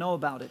devil didn't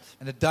know about it.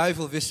 En de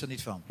duivel wist er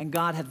niet van. And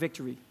God had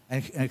victory.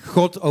 En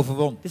God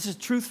overwon. This is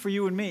truth for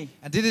you and me.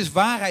 En dit is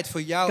waarheid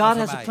voor jou God en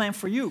voor has mij. a plan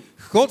for you.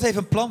 God heeft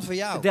een plan voor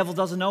jou. The devil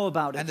doesn't know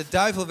about it. En de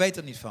duivel weet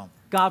er niet van.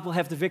 God will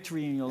have the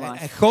victory in your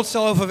life. En God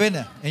zal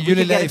overwinnen in We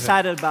jullie can get leven.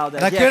 excited about that.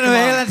 Daar Yeah, kunnen we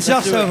come heel on.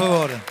 enthousiast Let's do it. over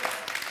worden.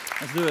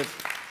 Let's do it.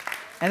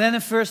 And then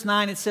in verse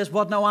 9 it says,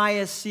 what no eye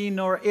has seen,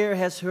 nor ear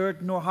has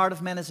heard, nor heart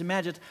of man has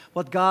imagined,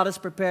 what God has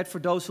prepared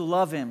for those who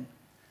love him.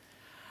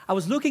 I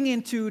was looking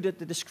into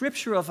the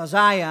scripture of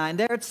Isaiah, and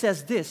there it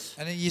says this.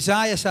 En in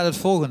Jesaja staat het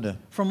volgende.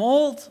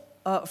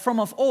 From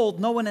of old,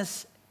 no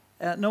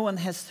one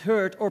has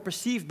heard or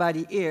perceived by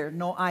the ear,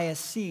 no eye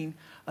has seen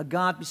a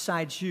God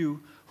besides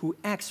you who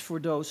acts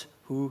for those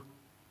who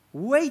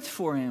wait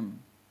for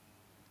him.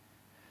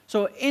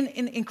 So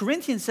in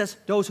Corinthians it says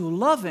those who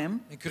love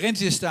him. In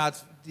Korinthië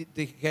staat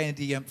degenen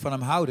die van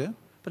hem houden.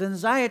 But in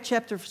Isaiah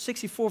chapter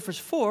 64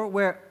 verse 4,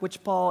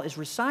 which Paul is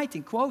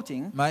reciting,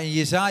 quoting. Maar in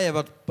Jesaja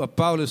wat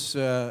Paulus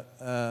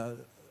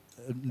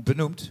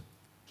benoemt.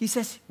 He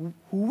says,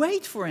 who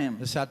wait for him.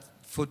 Er staat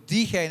voor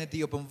diegenen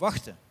die op hem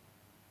wachten.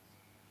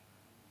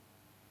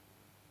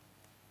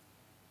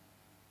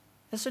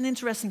 That's an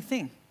interesting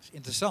thing. Dat is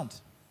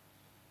interessant.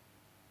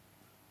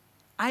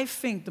 I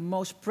think the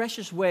most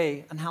precious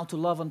way on how to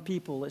love on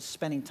people is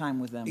spending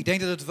time with them. Ik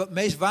denk dat het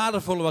meest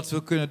waardevolle wat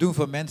we kunnen doen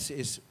voor mensen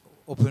is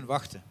op hun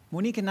wachten.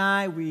 Monique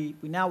and I,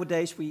 we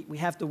nowadays we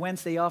have the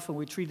Wednesday off and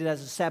we treat it as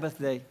a Sabbath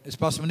day. Dus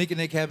pastor Monique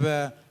en ik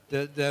hebben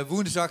de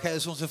woensdag,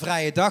 is onze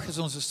vrije dag, is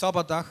onze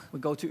sabbatdag. We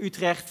go to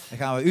Utrecht. Dan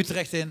gaan we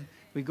Utrecht in.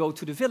 We go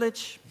to the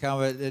village. Dan gaan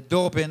we het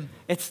dorp in.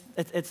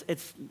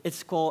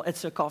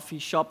 It's a coffee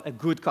shop, a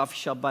good coffee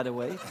shop by the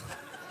way.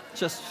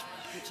 Just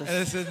En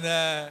het is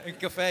een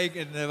café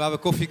waar we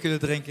koffie kunnen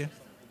drinken.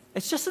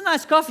 It's just a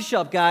nice coffee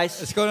shop, guys.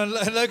 Het is gewoon een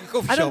leuke I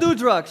koffieshop. don't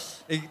do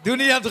drugs. Ik doe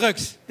niet aan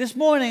drugs. This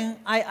morning,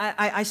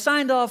 I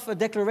signed off a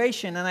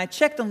declaration and I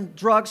checked on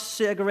drugs,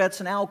 cigarettes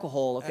and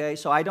alcohol, okay?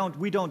 So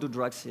we don't do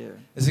drugs here.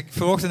 Dus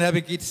vanochtend heb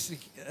ik iets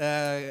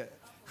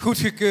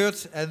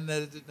goedgekeurd en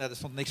er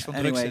stond niks van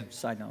drugs Anyway, in.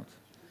 side note.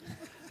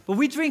 But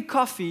we drink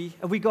coffee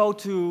and we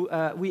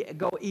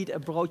go eat a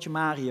broodje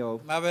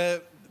Mario. Maar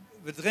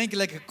we drinken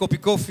lekker een kopje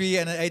koffie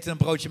en eten een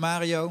broodje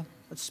Mario.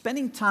 But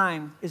spending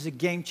time is a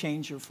game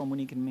changer for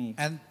Monique and me.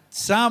 En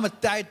samen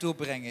tijd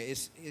doorbrengen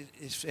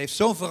heeft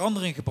zo'n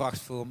verandering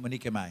gebracht voor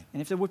Monique en mij.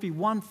 And if there would be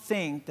one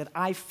thing that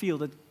I feel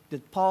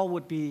that Paul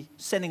would be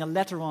sending a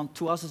letter on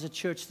to us as a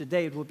church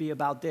today, it would be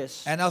about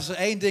this. En als er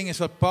één ding is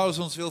wat Paulus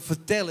ons wil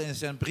vertellen in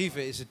zijn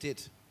brieven, is het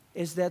dit.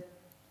 Is that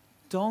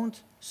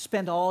don't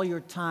spend all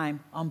your time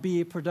on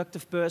being a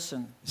productive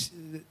person.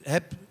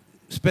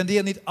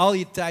 Spendeer niet al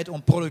je tijd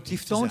om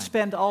productief te Don't zijn.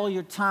 spend all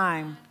your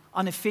time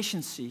on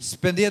efficiency.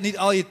 Spendeer niet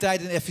al je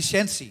tijd in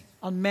efficiëntie.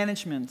 On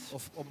management.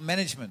 Of op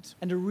management.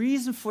 And the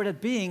reason for that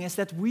being is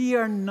that we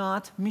are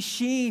not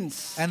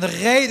machines. En de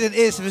reden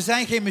is, we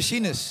zijn geen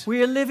machines. We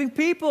are living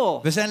people.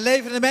 We zijn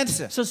levende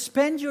mensen. So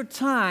spend your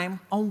time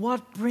on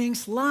what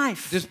brings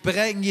life. Dus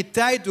breng je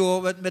tijd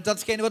door met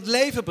datgene wat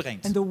leven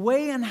brengt. And the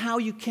way and how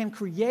you can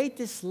create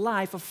this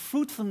life of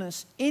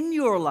fruitfulness in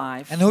your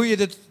life. En hoe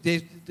je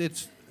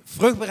dit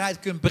vruchtbaarheid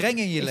kunt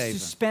brengen in je is leven.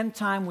 to spend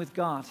time with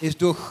God. Is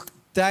door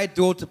tijd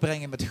door te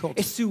brengen met God.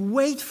 Is to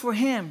wait for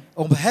Him.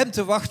 Om hem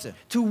te wachten.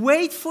 To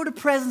wait for the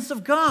presence of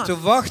God. Te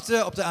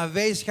wachten op de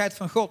aanwezigheid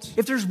van God.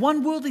 If there's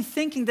one worldly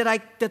thinking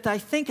that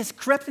I think has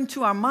crept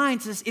into our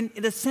minds is in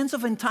the sense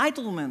of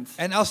entitlement.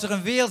 En als er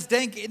een werelds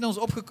denken in ons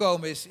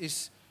opgekomen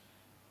is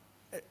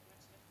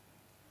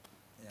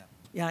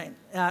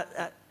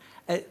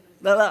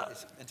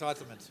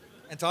entitlement.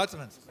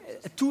 Entitlement.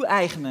 Het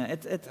toe-eigenen,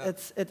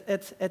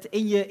 het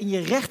in je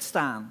recht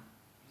staan.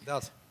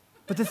 Dat.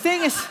 But the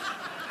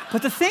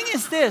thing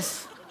is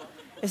this,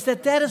 is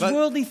that is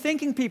worldly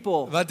thinking,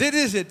 people. Maar dit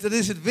is het, dat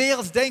is het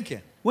werelds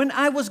denken. When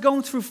I was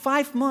going through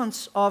 5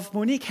 months of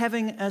Monique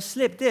having a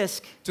slip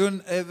disc,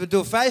 Toen we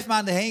door 5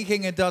 maanden heen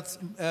gingen dat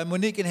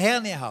Monique een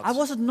hernia had. I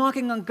wasn't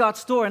knocking on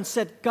God's door and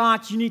said,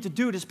 God, you need to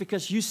do this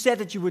because you said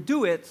that you would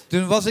do it.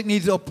 Toen was ik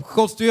niet op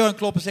Gods deur aan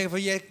kloppen en zeggen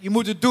van je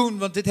moet het doen,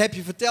 want dit heb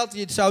je verteld dat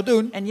je het zou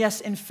doen. And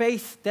yes, in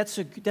faith, that's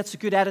a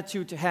good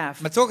attitude to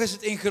have. Maar toch is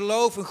het in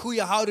geloof een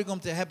goede houding om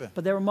te hebben.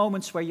 But there are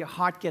moments where your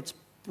heart gets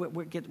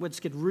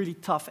really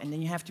tough and then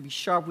you have to be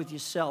sharp with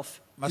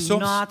yourself. Maar Do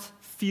soms, not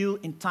feel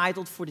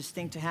entitled for this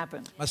thing to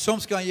happen. Maar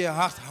soms kan je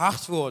hart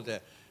hard worden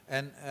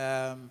en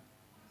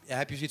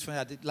heb je zoiets van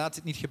laat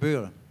dit niet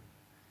gebeuren.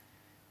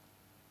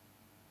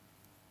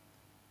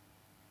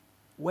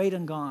 Wait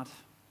on God.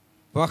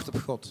 Wacht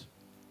op God.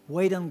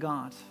 Wait on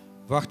God.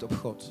 Wacht op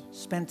God.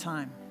 Spend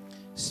time.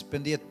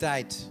 Spendeer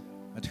tijd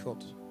met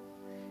God.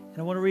 And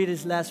I want to read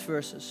his last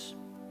verses.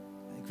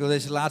 Ik wil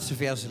deze laatste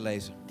versen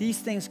lezen.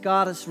 These things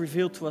God has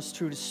revealed to us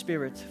through the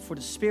Spirit. For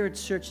the Spirit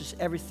searches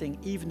everything,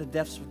 even the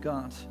depths of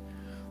God.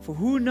 For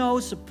who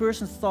knows a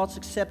person's thoughts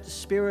except the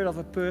spirit of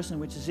a person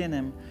which is in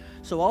him?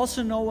 So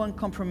also no one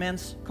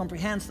comprehends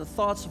the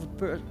thoughts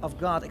of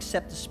God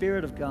except the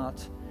Spirit of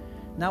God.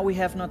 Now we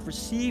have not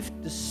received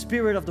the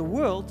spirit of the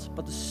world,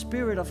 but the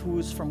Spirit of who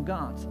is from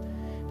God,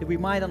 that we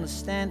might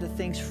understand the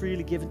things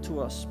freely given to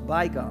us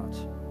by God.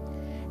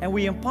 And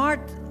we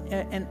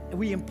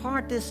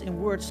impart this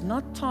in words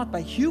not taught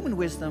by human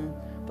wisdom,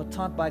 but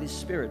taught by the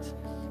Spirit,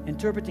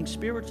 interpreting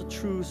spiritual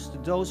truths to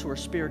those who are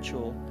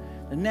spiritual.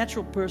 The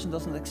natural person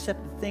doesn't accept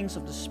the things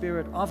of the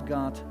Spirit of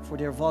God, for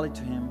they are void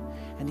to him,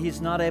 and he is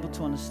not able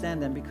to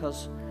understand them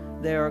because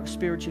they are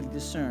spiritually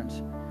discerned.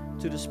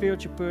 To the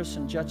spiritual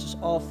person judges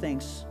all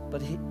things,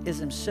 but he is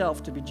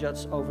himself to be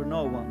judged over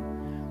no one.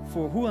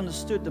 For who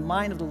understood the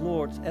mind of the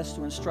Lord as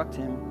to instruct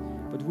him?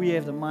 But we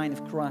have the mind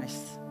of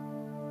Christ.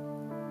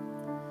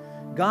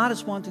 God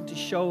is wanting to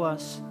show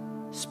us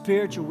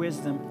spiritual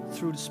wisdom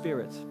through the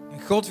Spirit.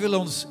 God wil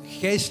ons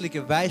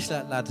geestelijke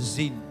wijsheid laten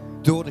zien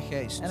door de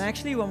geest. And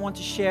actually we want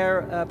to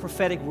share a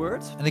prophetic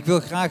word. En ik wil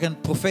graag een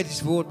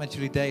profetisch woord met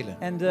jullie delen.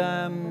 And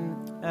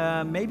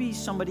maybe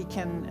somebody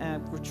can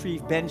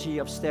retrieve Benji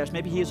upstairs.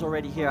 Maybe he is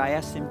already here. I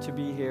asked him to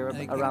be here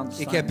around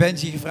the Ik heb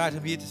Benji gevraagd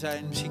om hier te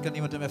zijn. Misschien kan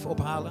iemand hem even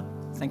ophalen.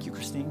 Thank you,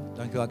 Christine.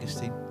 Dankjewel,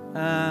 Christine.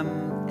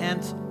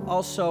 And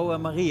also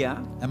Maria.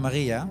 En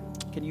Maria.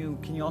 Can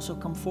you also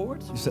come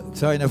forward?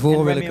 Zou je naar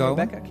voren willen komen?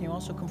 Rebecca, can you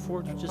also come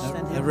forward? Just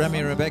stand here. En Remy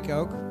en Rebecca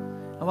ook.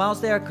 And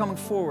whilst they are coming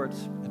forward.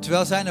 En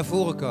terwijl zij naar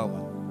voren komen.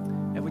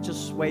 And we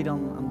just wait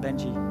on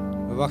Benji.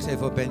 We wachten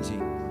even op Benji.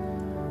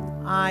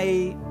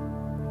 I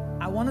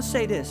want to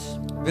say this.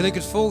 Wil ik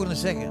het volgende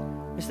zeggen?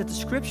 Is that the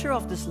scripture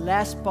of this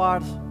last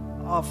part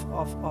of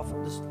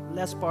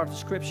the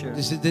scripture?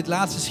 Dus dit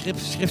laatste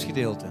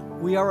schriftgedeelte.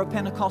 We are a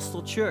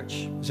Pentecostal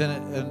church. We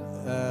zijn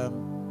een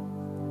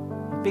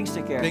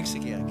Pinksterkerk.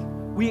 Pinksterkerk.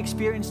 We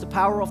experience the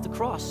power of the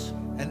cross.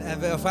 En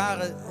we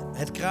ervaren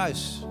het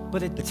kruis.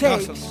 But it de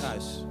kracht van takes het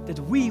kruis. that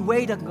we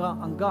wait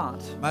on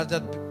God. Maar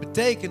dat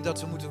betekent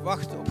dat we moeten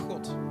wachten op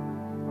God.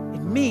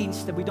 It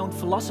means that we don't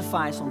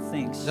philosophize on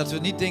things. Dat we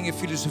niet dingen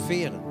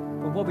filosoferen.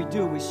 But what we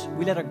do is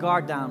we let our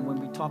guard down when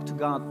we talk to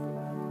God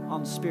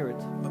on the Spirit.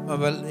 Maar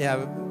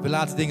we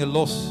laten dingen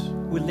los.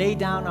 We lay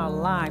down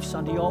our lives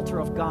on the altar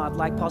of God,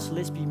 like Pastor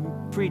Lisby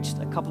preached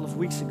a couple of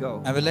weeks ago.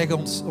 En we leggen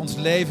ons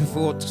leven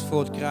voor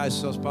het kruis,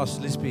 zoals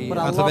Pastor Lisby een What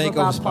I aantal love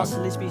weken over about sprak.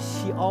 Pastor Lisby is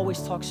he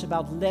always talks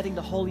about letting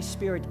the Holy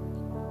Spirit,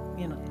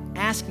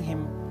 asking him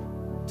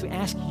to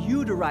ask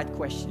you the right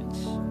questions.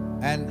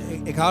 En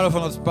ik hou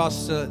ervan dat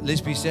Pastor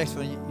Lisby zegt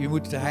van je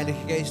moet de Heilige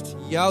Geest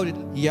jou de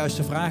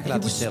juiste vragen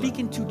laten stellen. That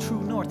he would speak into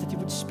true north, that he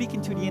would speak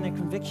into the inner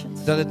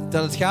convictions.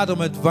 Dat het gaat om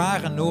het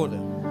ware noorden.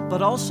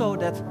 But also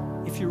that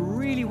if you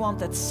really want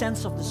that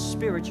sense of the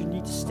Spirit, you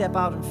need to step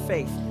out in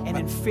faith and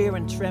in fear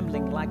and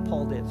trembling, like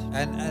Paul did.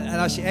 En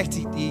als je echt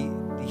die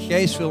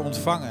geest wil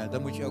ontvangen,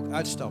 dan moet je ook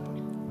uitstappen.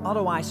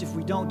 Otherwise, if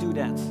we don't do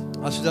that,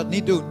 als we dat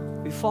niet doen,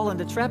 we fall in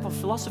the trap of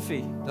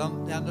philosophy. Dan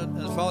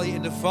val je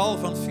in de val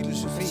van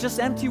filosofie. It's just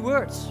empty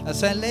words. Dat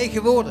zijn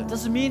lege woorden. It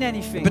doesn't mean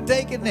anything. Het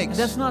betekent niks. And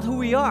that's not who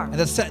we are.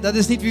 En dat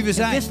is niet wie we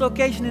zijn. In this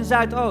location in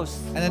Zuidoost.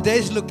 En in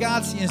deze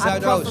locatie in I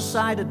Zuidoost.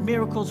 prophesy that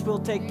miracles will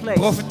take place.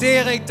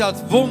 Profeteer ik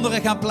dat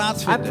wonderen gaan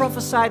plaatsvinden. I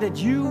prophesy that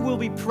you will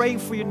be praying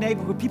for your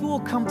neighborhood. People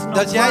will come to know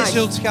dat jij Christ.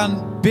 zult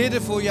gaan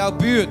bidden voor jouw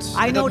buurt.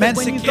 I En know dat that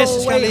mensen when you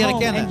Christus go gaan away leren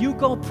home kennen. and you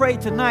go pray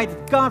tonight,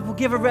 God will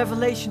give a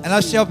revelation. En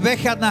als je op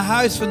weg gaat naar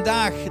huis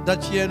vandaag,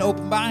 dat je een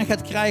openbaring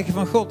gaat krijgen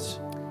van God.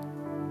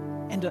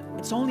 And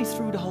it's only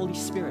through the Holy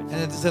Spirit. En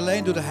het is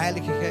alleen door de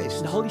Heilige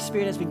Geest. The Holy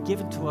Spirit has been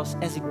given to us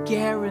as a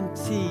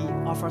guarantee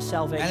of our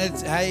salvation.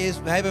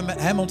 En wij hebben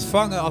hem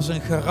ontvangen als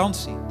een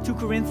garantie. 2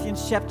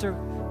 Corinthians chapter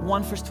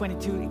 1 verse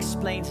 22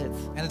 explains it.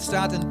 En het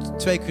staat in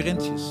 2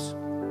 Korintiërs.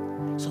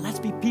 So let's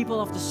be people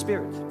of the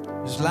Spirit.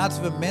 Dus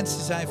laten we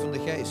mensen zijn van de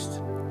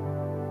Geest.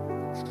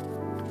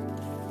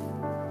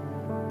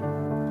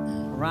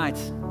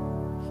 Right.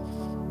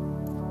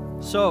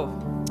 So.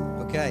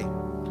 Oké.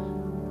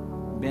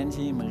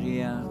 Benji,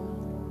 Maria,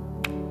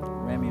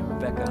 Remy en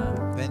Rebecca.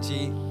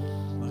 Benji,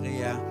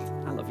 Maria,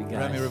 I love you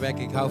guys. Remy,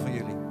 Rebecca, ik hou van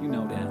jullie. You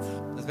know that.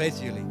 Dat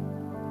weten jullie.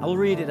 I will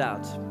read it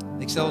out.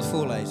 Ik zal het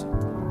voorlezen.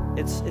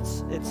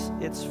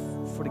 It's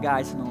for the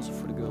guys and also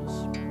for the girls.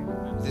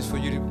 Het is voor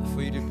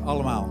jullie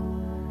allemaal.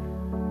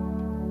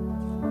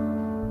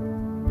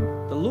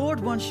 The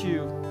Lord wants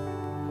you.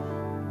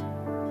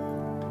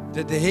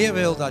 De Heer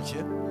wil dat je.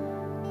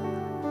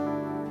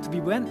 To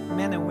be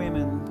men and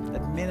women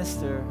that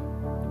minister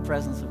the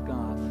presence of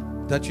God.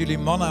 Dat jullie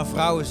mannen en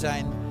vrouwen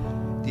zijn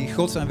die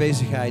Gods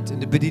aanwezigheid in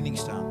de bediening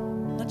staan.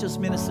 Not just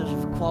ministers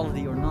of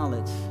quality or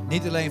knowledge.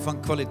 Niet alleen van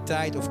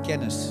kwaliteit of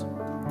kennis.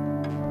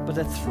 But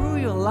that through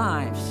your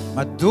lives.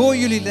 Maar door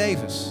jullie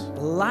levens.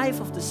 The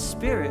life of the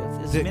Spirit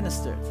is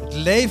ministered. Het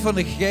leven van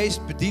de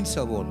Geest bediend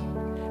zal worden.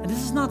 And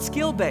this is not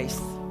skill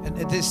based. En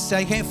het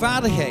zijn geen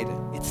vaardigheden.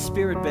 It's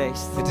spirit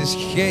based. Het is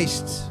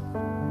geest.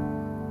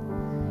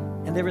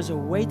 And there is a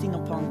waiting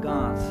upon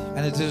God.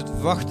 En het is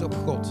het wachten op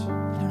God.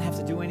 You don't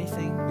have to do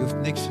anything. Je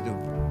hoeft niks te doen.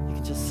 You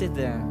can just sit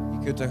there.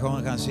 Je kunt daar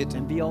gewoon gaan zitten.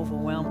 And be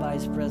overwhelmed by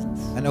His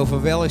presence. En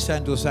overweldigd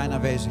zijn door zijn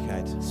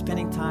aanwezigheid.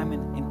 Spending time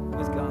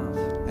with God.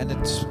 En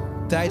het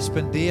tijd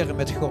spenderen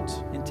met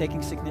God. And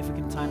taking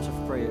significant times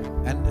of prayer.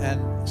 En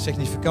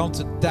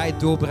significante tijd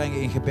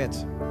doorbrengen in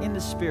gebed. In the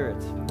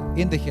Spirit.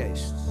 In de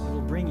Geest. It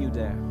will bring you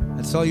there.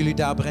 Het zal jullie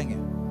daar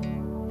brengen.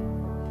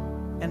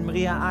 And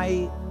Maria,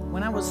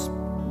 when I was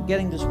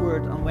getting this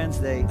word on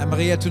Wednesday. En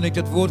Maria, toen ik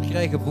dat woord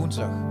kreeg op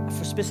woensdag.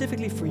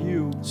 Specifically for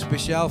you.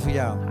 Speciaal voor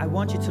jou. I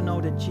want you to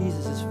know that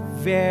Jesus is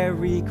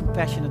very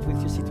compassionate with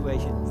your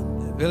situation.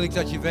 wil ik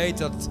dat je weet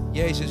dat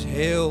Jezus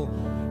heel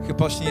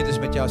gepassioneerd is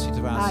met jouw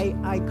situatie.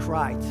 I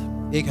cried.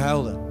 Ik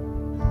huilde.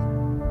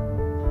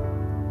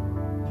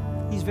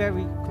 He's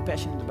very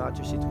compassionate about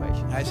your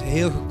situation. Hij is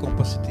heel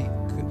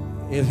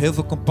heeft heel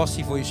veel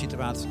compassie voor je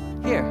situatie.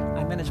 Here,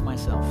 I manage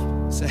myself.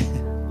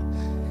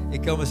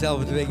 Ik kan mezelf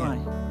bedwingen.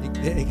 Ik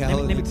Let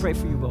huil me niet. pray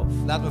for you both.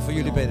 Laten we voor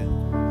jullie bidden.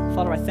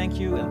 Father, I thank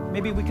you.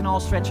 Maybe we can all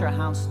stretch our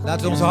hands.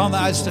 Laten we onze handen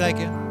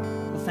uitstrekken.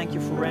 Thank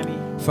you for Remy,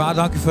 Vader,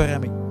 dank u voor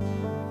Remy.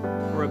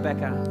 for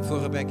Rebecca. Voor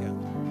Rebecca.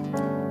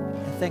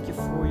 And thank you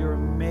for your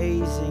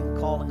amazing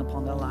calling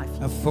upon their life.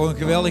 En voor een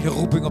geweldige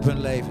roeping op hun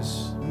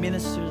levens.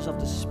 Ministers of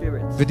the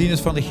Spirit.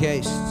 Bedieners van de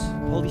geest.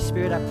 Holy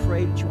Spirit, I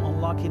pray that you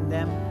unlock in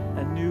them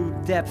a new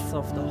depth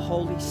of the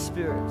Holy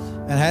Spirit.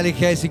 En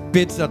Heilige Geest, ik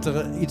bid dat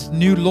er iets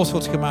nieuw los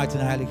wordt gemaakt in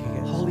de Heilige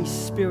Geest. Holy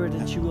Spirit,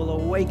 that you will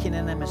awaken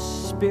in them a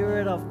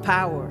spirit of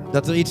power.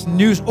 Dat er iets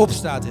nieuws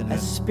opstaat in A hen.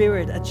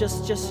 spirit,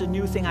 just a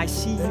new thing. I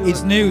see you.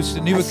 Iets nieuws,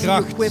 een nieuwe I see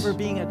your kracht. quiver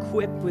being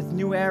equipped with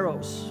new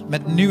arrows.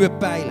 Met nieuwe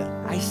pijlen.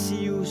 I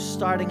see you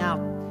starting out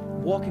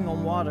walking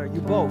on water.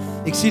 You both.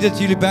 Ik zie dat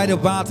jullie beiden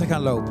op water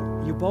gaan lopen.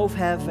 You both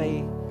have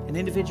an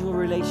individual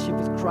relationship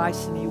with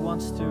Christ, and He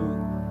wants to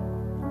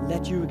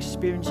let you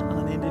experience on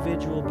an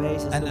individual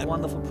basis the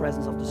wonderful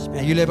presence of the Spirit.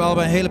 En jullie hebben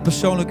allebei een hele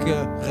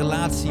persoonlijke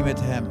relatie met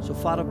Hem. So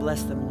Father,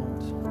 bless them,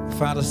 Lord.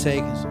 Vader,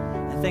 zegen ze.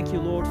 And thank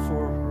you, Lord,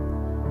 for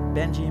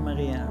Benji and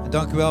Maria. En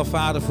dank u wel,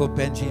 Vader, voor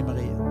Benji en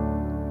Maria.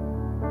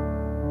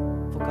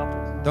 For couple.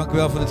 Dank u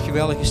wel voor dit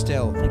geweldige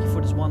stel. Thank you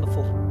for this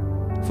wonderful.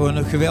 Voor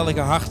hun geweldige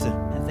harten.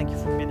 And thank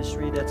you for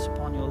ministry that's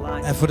upon your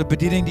life. En voor de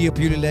bediening die op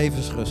jullie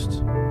levens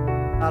rust.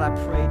 God, I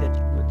pray that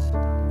you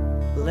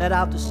would let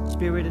out the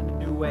Spirit in a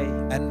new way.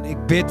 En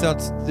ik bid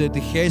dat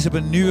de geest op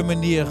een nieuwe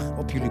manier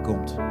op jullie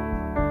komt.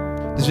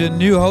 Dus een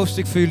nieuw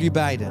hoofdstuk voor jullie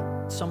beiden.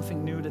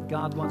 Something new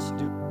that God wants to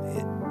do.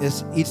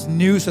 Is iets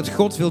nieuws dat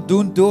God wil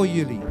doen door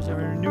jullie. There's a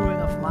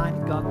renewing of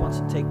mind that God wants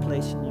to take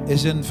place in you.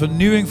 Is een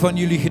vernieuwing van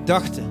jullie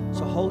gedachten.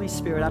 So Holy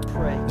Spirit, I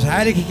pray. Dus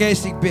Heilige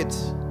Geest, ik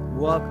bid.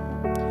 Welcome.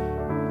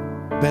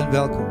 Ben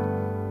welkom.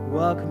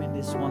 Welcome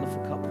in this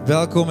wonderful couple.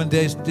 Welkom in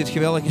dit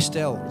geweldige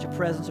stel. That your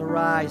presence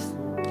arise,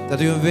 Lord. Dat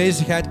uw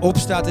aanwezigheid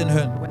opstaat in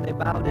hun. When they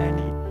bow their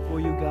knee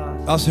before you,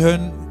 God. Als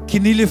hun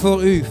knielen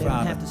voor u, They don't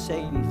Vader. have to say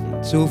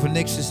anything. Ze hoeven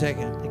niks te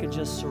zeggen. They can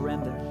just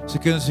surrender. Ze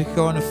kunnen zich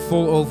gewoon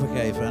vol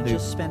overgeven aan u.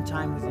 Just spend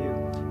time with you.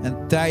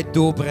 En tijd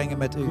doorbrengen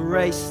met u.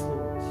 Grace,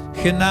 Lord.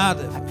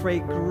 Genade. I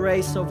pray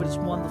grace over this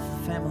wonderful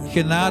family.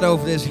 Genade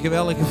over deze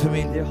geweldige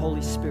familie. Dear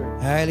Holy Spirit.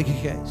 Heilige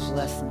Geest.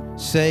 Bless them.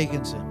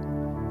 Zegen ze.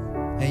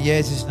 In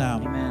Jezus'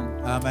 naam. Amen.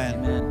 Amen.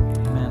 Amen.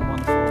 Amen.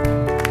 Wonderful.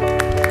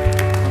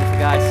 Wonderful,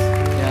 guys.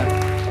 Yeah.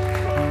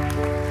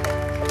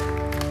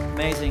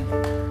 Amazing.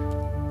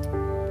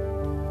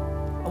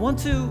 I want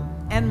to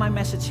end my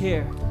message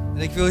here.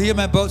 En ik wil hier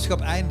mijn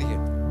boodschap eindigen.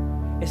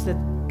 Is that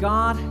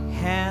God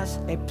has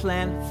a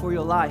plan for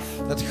your life.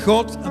 Dat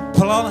God een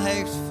plan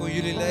heeft voor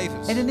jullie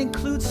levens. And it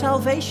includes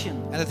salvation.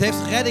 En het heeft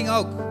redding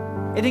ook.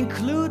 It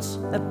includes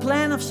a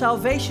plan of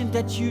salvation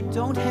that you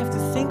don't have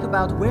to think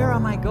about where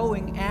am I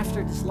going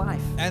after this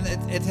life. En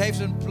het heeft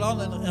een plan,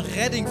 een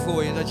redding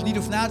voor je. Dat je niet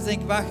hoeft na te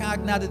denken, waar ga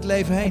ik na dit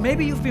leven heen?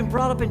 Maybe you've been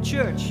brought up in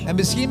church. En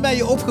misschien ben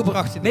je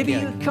opgebracht in de Maybe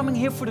kerk. you're coming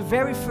here for the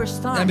very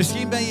first time. En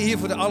misschien ben je hier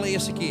voor de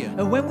allereerste keer.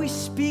 And when we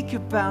speak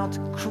about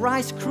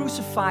Christ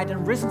crucified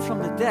and risen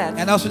from the dead,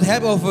 En als we het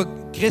hebben over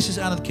Christus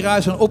aan het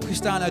kruis en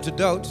opgestaan uit de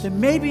dood, then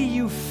maybe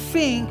you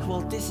think,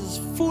 well, this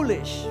is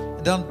foolish.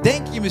 dan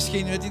denk je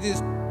misschien, dit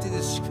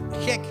is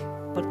gek.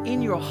 But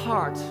in your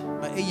heart,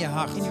 Maar in je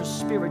hart, in your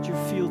spirit, you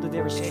feel that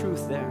there is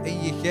truth there.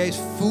 in je geest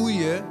voel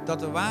je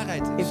dat er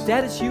waarheid is. If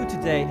that is you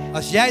today,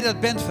 Als jij dat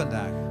bent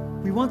vandaag,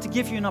 we want to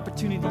give you an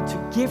opportunity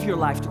to give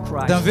your life to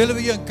Christ. dan willen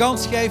we je een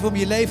kans geven om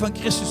je leven aan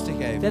Christus te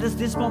geven. That is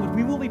this moment.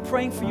 We will be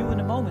praying for you in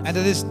a moment. En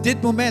dat is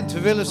dit moment. We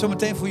willen zo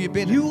meteen voor je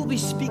bidden. You will be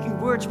speaking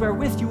words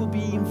wherewith you will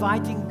be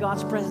inviting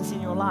God's presence in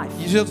your life.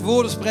 Je zult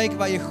woorden spreken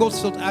waar je God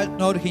zult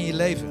uitnodigen in je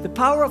leven. The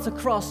power of the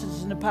cross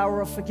is in the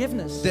power of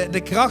forgiveness.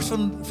 De kracht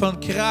van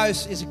het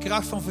kruis is een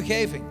kracht van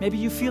vergeving. Maybe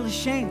you feel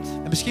ashamed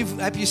En misschien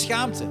heb je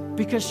schaamte.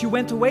 because you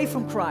went away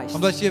from Christ.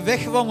 Omdat je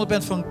weggewandeld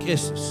bent van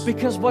Christus.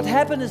 Because what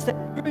happened is that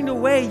during the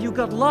way you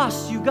got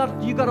lost, you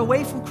got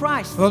away from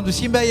Christ. Want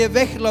misschien ben je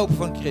weggelopen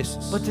van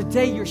Christus. But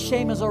today your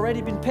shame has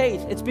already been paid.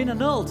 It's been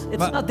annulled. It's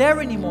Maar- not there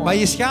anymore. Maar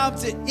je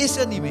schaamte is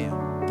er niet meer.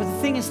 But the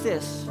thing is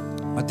this.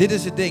 Maar dit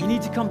is het You ding.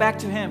 need to come back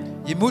to Him.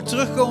 Je moet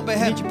terugkomen bij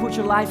You Hem. need to put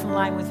your life in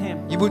line with Him.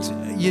 Je moet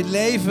je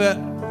leven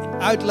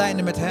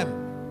uitlijnen met Hem.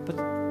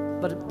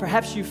 But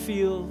perhaps you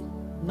feel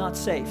not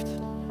saved.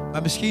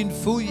 Maar misschien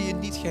voel je je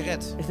niet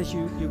gered. Is that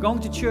you're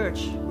going to church,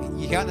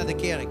 Je gaat naar de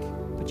kerk.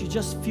 but you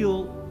just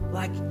feel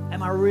like,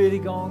 am I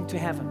really going to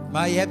heaven?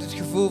 Maar je hebt het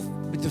gevoel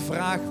met de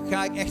vraag,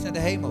 ga ik echt naar de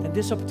hemel? And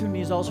this opportunity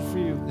is also for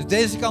you. Dus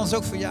deze kans is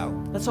ook voor jou.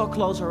 Let's all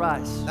close our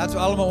eyes. Laten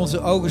we allemaal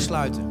onze ogen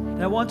sluiten.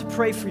 And I want to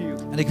pray for you.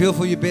 En ik wil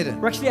voor je bidden.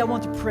 Or actually, I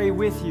want to pray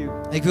with you.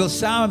 En ik wil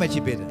samen met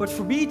je bidden. But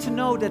for me to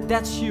know that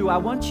that's you,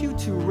 I want you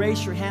to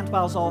raise your hand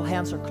while all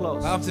hands are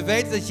closed. Maar om te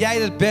weten dat jij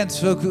dat bent,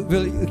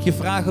 wil ik je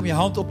vragen om je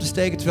hand op te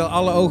steken terwijl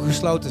alle ogen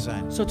gesloten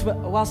zijn. So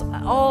whilst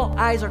all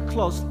eyes are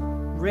closed,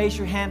 raise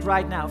your hand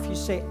right now. If you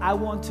say, I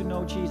want to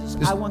know Jesus,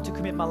 I want to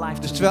commit my life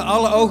to Dus Him. terwijl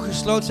alle ogen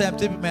gesloten zijn op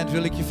dit moment,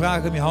 wil ik je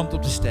vragen om je hand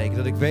op te steken.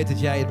 Dat ik weet dat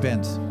jij het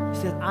bent.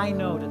 That I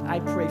know that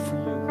I pray for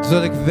you.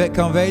 Zodat ik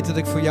kan weten dat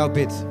ik voor jou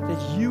bid.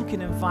 That you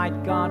can invite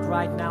God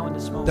right now in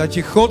this moment. Dat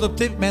je God op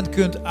dit moment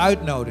kunt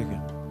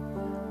uitnodigen.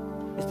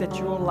 Is that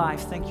your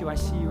life? Thank you. I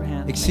see your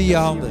hand. Ik zie je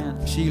handen.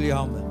 Ik zie jullie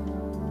handen.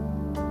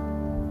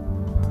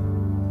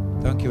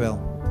 Dankjewel.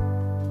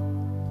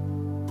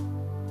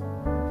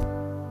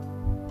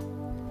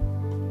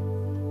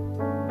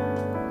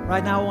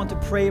 Right now I want to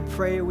pray a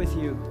prayer with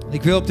you.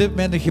 Ik wil op dit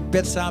moment een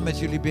gebed samen met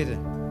jullie bidden.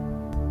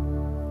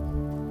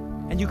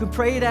 And you can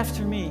pray it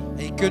after me.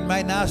 En je kunt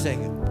mij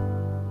nazeggen.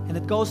 And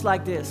it goes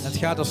like this. En het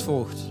gaat als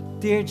volgt.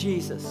 Dear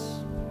Jesus.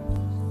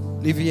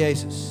 Lieve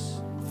Jezus.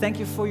 Thank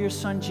you for your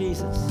son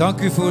Jesus.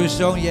 Dank u voor uw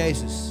zoon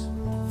Jezus.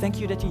 Thank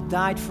you that he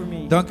died for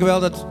me. Dank u wel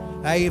dat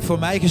hij voor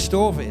mij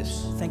gestorven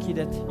is. Thank you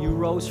that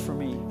you rose for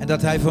me. En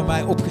dat hij voor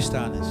mij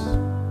opgestaan is.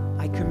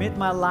 I commit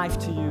my life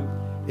to you.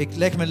 Ik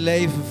leg mijn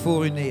leven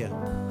voor u neer.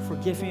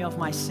 Forgive me of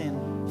my sin.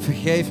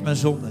 Vergeef mijn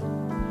zonden.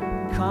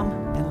 Come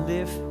and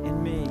live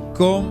in me.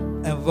 Kom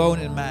en woon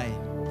in mij.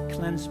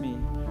 Cleanse me.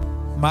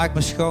 Maak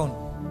me schoon.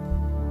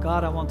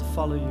 God, I want to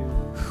follow you.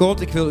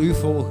 God, ik wil u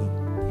volgen.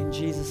 In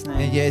Jesus'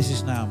 name. In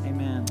Jezus' naam.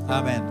 Amen.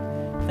 Amen.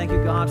 Thank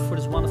you, God, for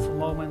this wonderful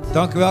moment.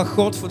 Dank u wel,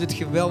 God, voor dit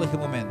geweldige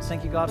moment.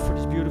 Thank you, God, for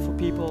these beautiful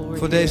people who are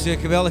Voor here. deze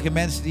geweldige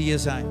mensen die hier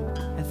zijn.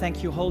 And thank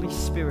you, Holy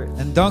Spirit,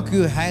 En dank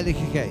u,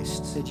 Heilige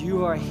Geest. that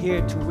you are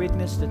here to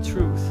witness the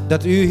truth.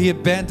 Dat u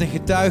hier bent en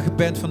getuige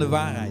bent van de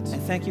waarheid.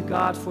 And thank you,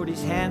 God, for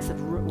these hands that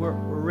were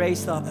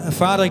raised up. En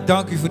Vader, ik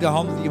dank u voor de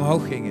handen die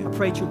omhoog gingen. I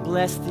pray to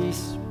bless these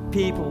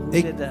people who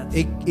did that.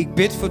 Ik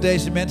bid voor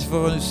deze mensen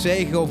voor een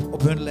zegen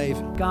op hun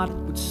leven. God, it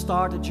would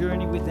start a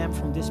journey with them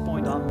from this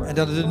point onward. En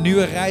dat het een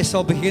nieuwe reis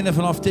zal beginnen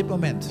vanaf dit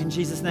moment. In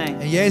Jesus' name.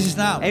 In Jezus'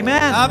 naam.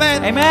 Amen.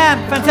 Amen. Amen.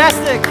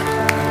 Fantastic.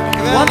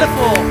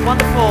 Wonderful.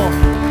 Wonderful.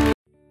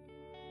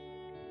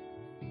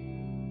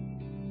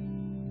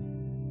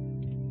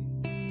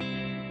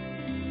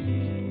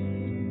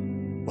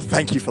 Well,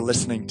 thank you for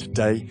listening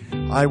today.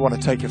 I want to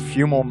take a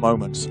few more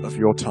moments of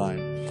your time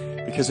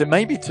because it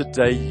may be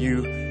today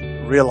you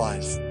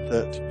realize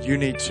that you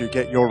need to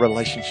get your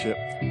relationship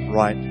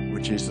right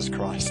with Jesus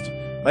Christ.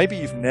 Maybe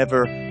you've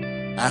never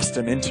asked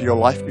Him into your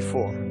life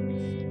before.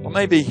 Or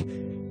maybe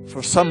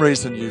for some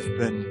reason you've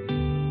been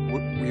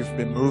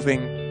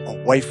moving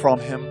away from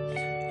Him,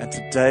 and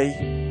today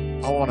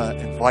I want to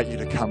invite you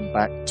to come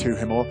back to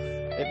Him. Or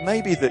it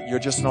may be that you're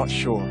just not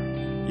sure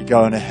you're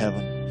going to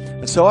heaven.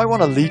 And so I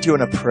want to lead you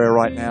in a prayer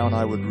right now, and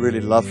I would really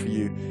love for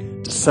you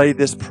to say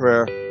this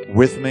prayer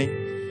with me.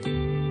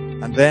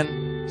 And then,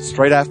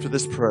 straight after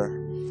this prayer,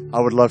 I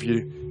would love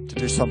you to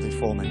do something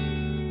for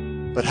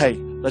me. But hey,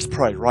 let's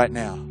pray right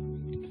now.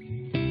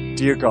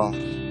 Dear God,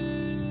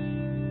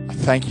 I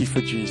thank you for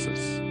Jesus.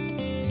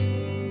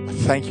 I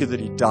thank you that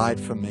He died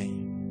for me.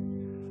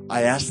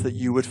 I ask that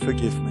you would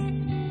forgive me.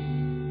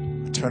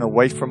 I turn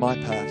away from my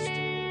past,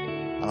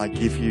 and I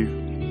give you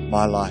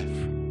my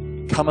life.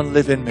 Come and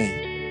live in me.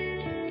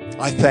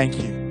 I thank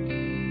you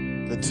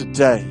that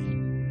today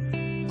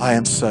I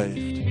am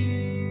saved.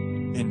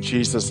 In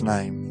Jesus'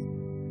 name,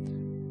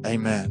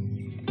 amen.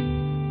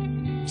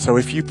 So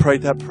if you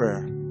prayed that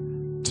prayer,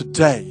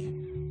 today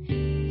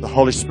the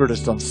Holy Spirit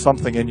has done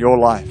something in your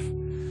life.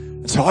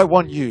 And so I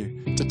want you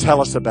to tell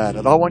us about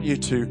it. I want you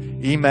to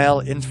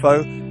email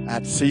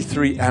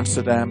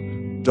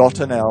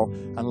info@c3amsterdam.nl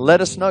and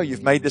let us know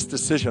you've made this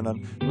decision,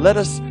 and let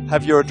us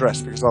have your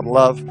address, because I'd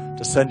love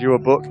to send you a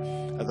book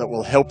that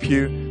will help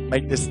you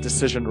make this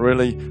decision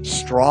really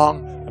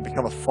strong and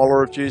become a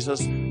follower of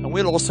Jesus. And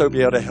we'll also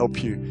be able to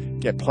help you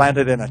get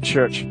planted in a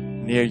church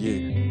near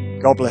you.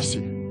 God bless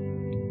you.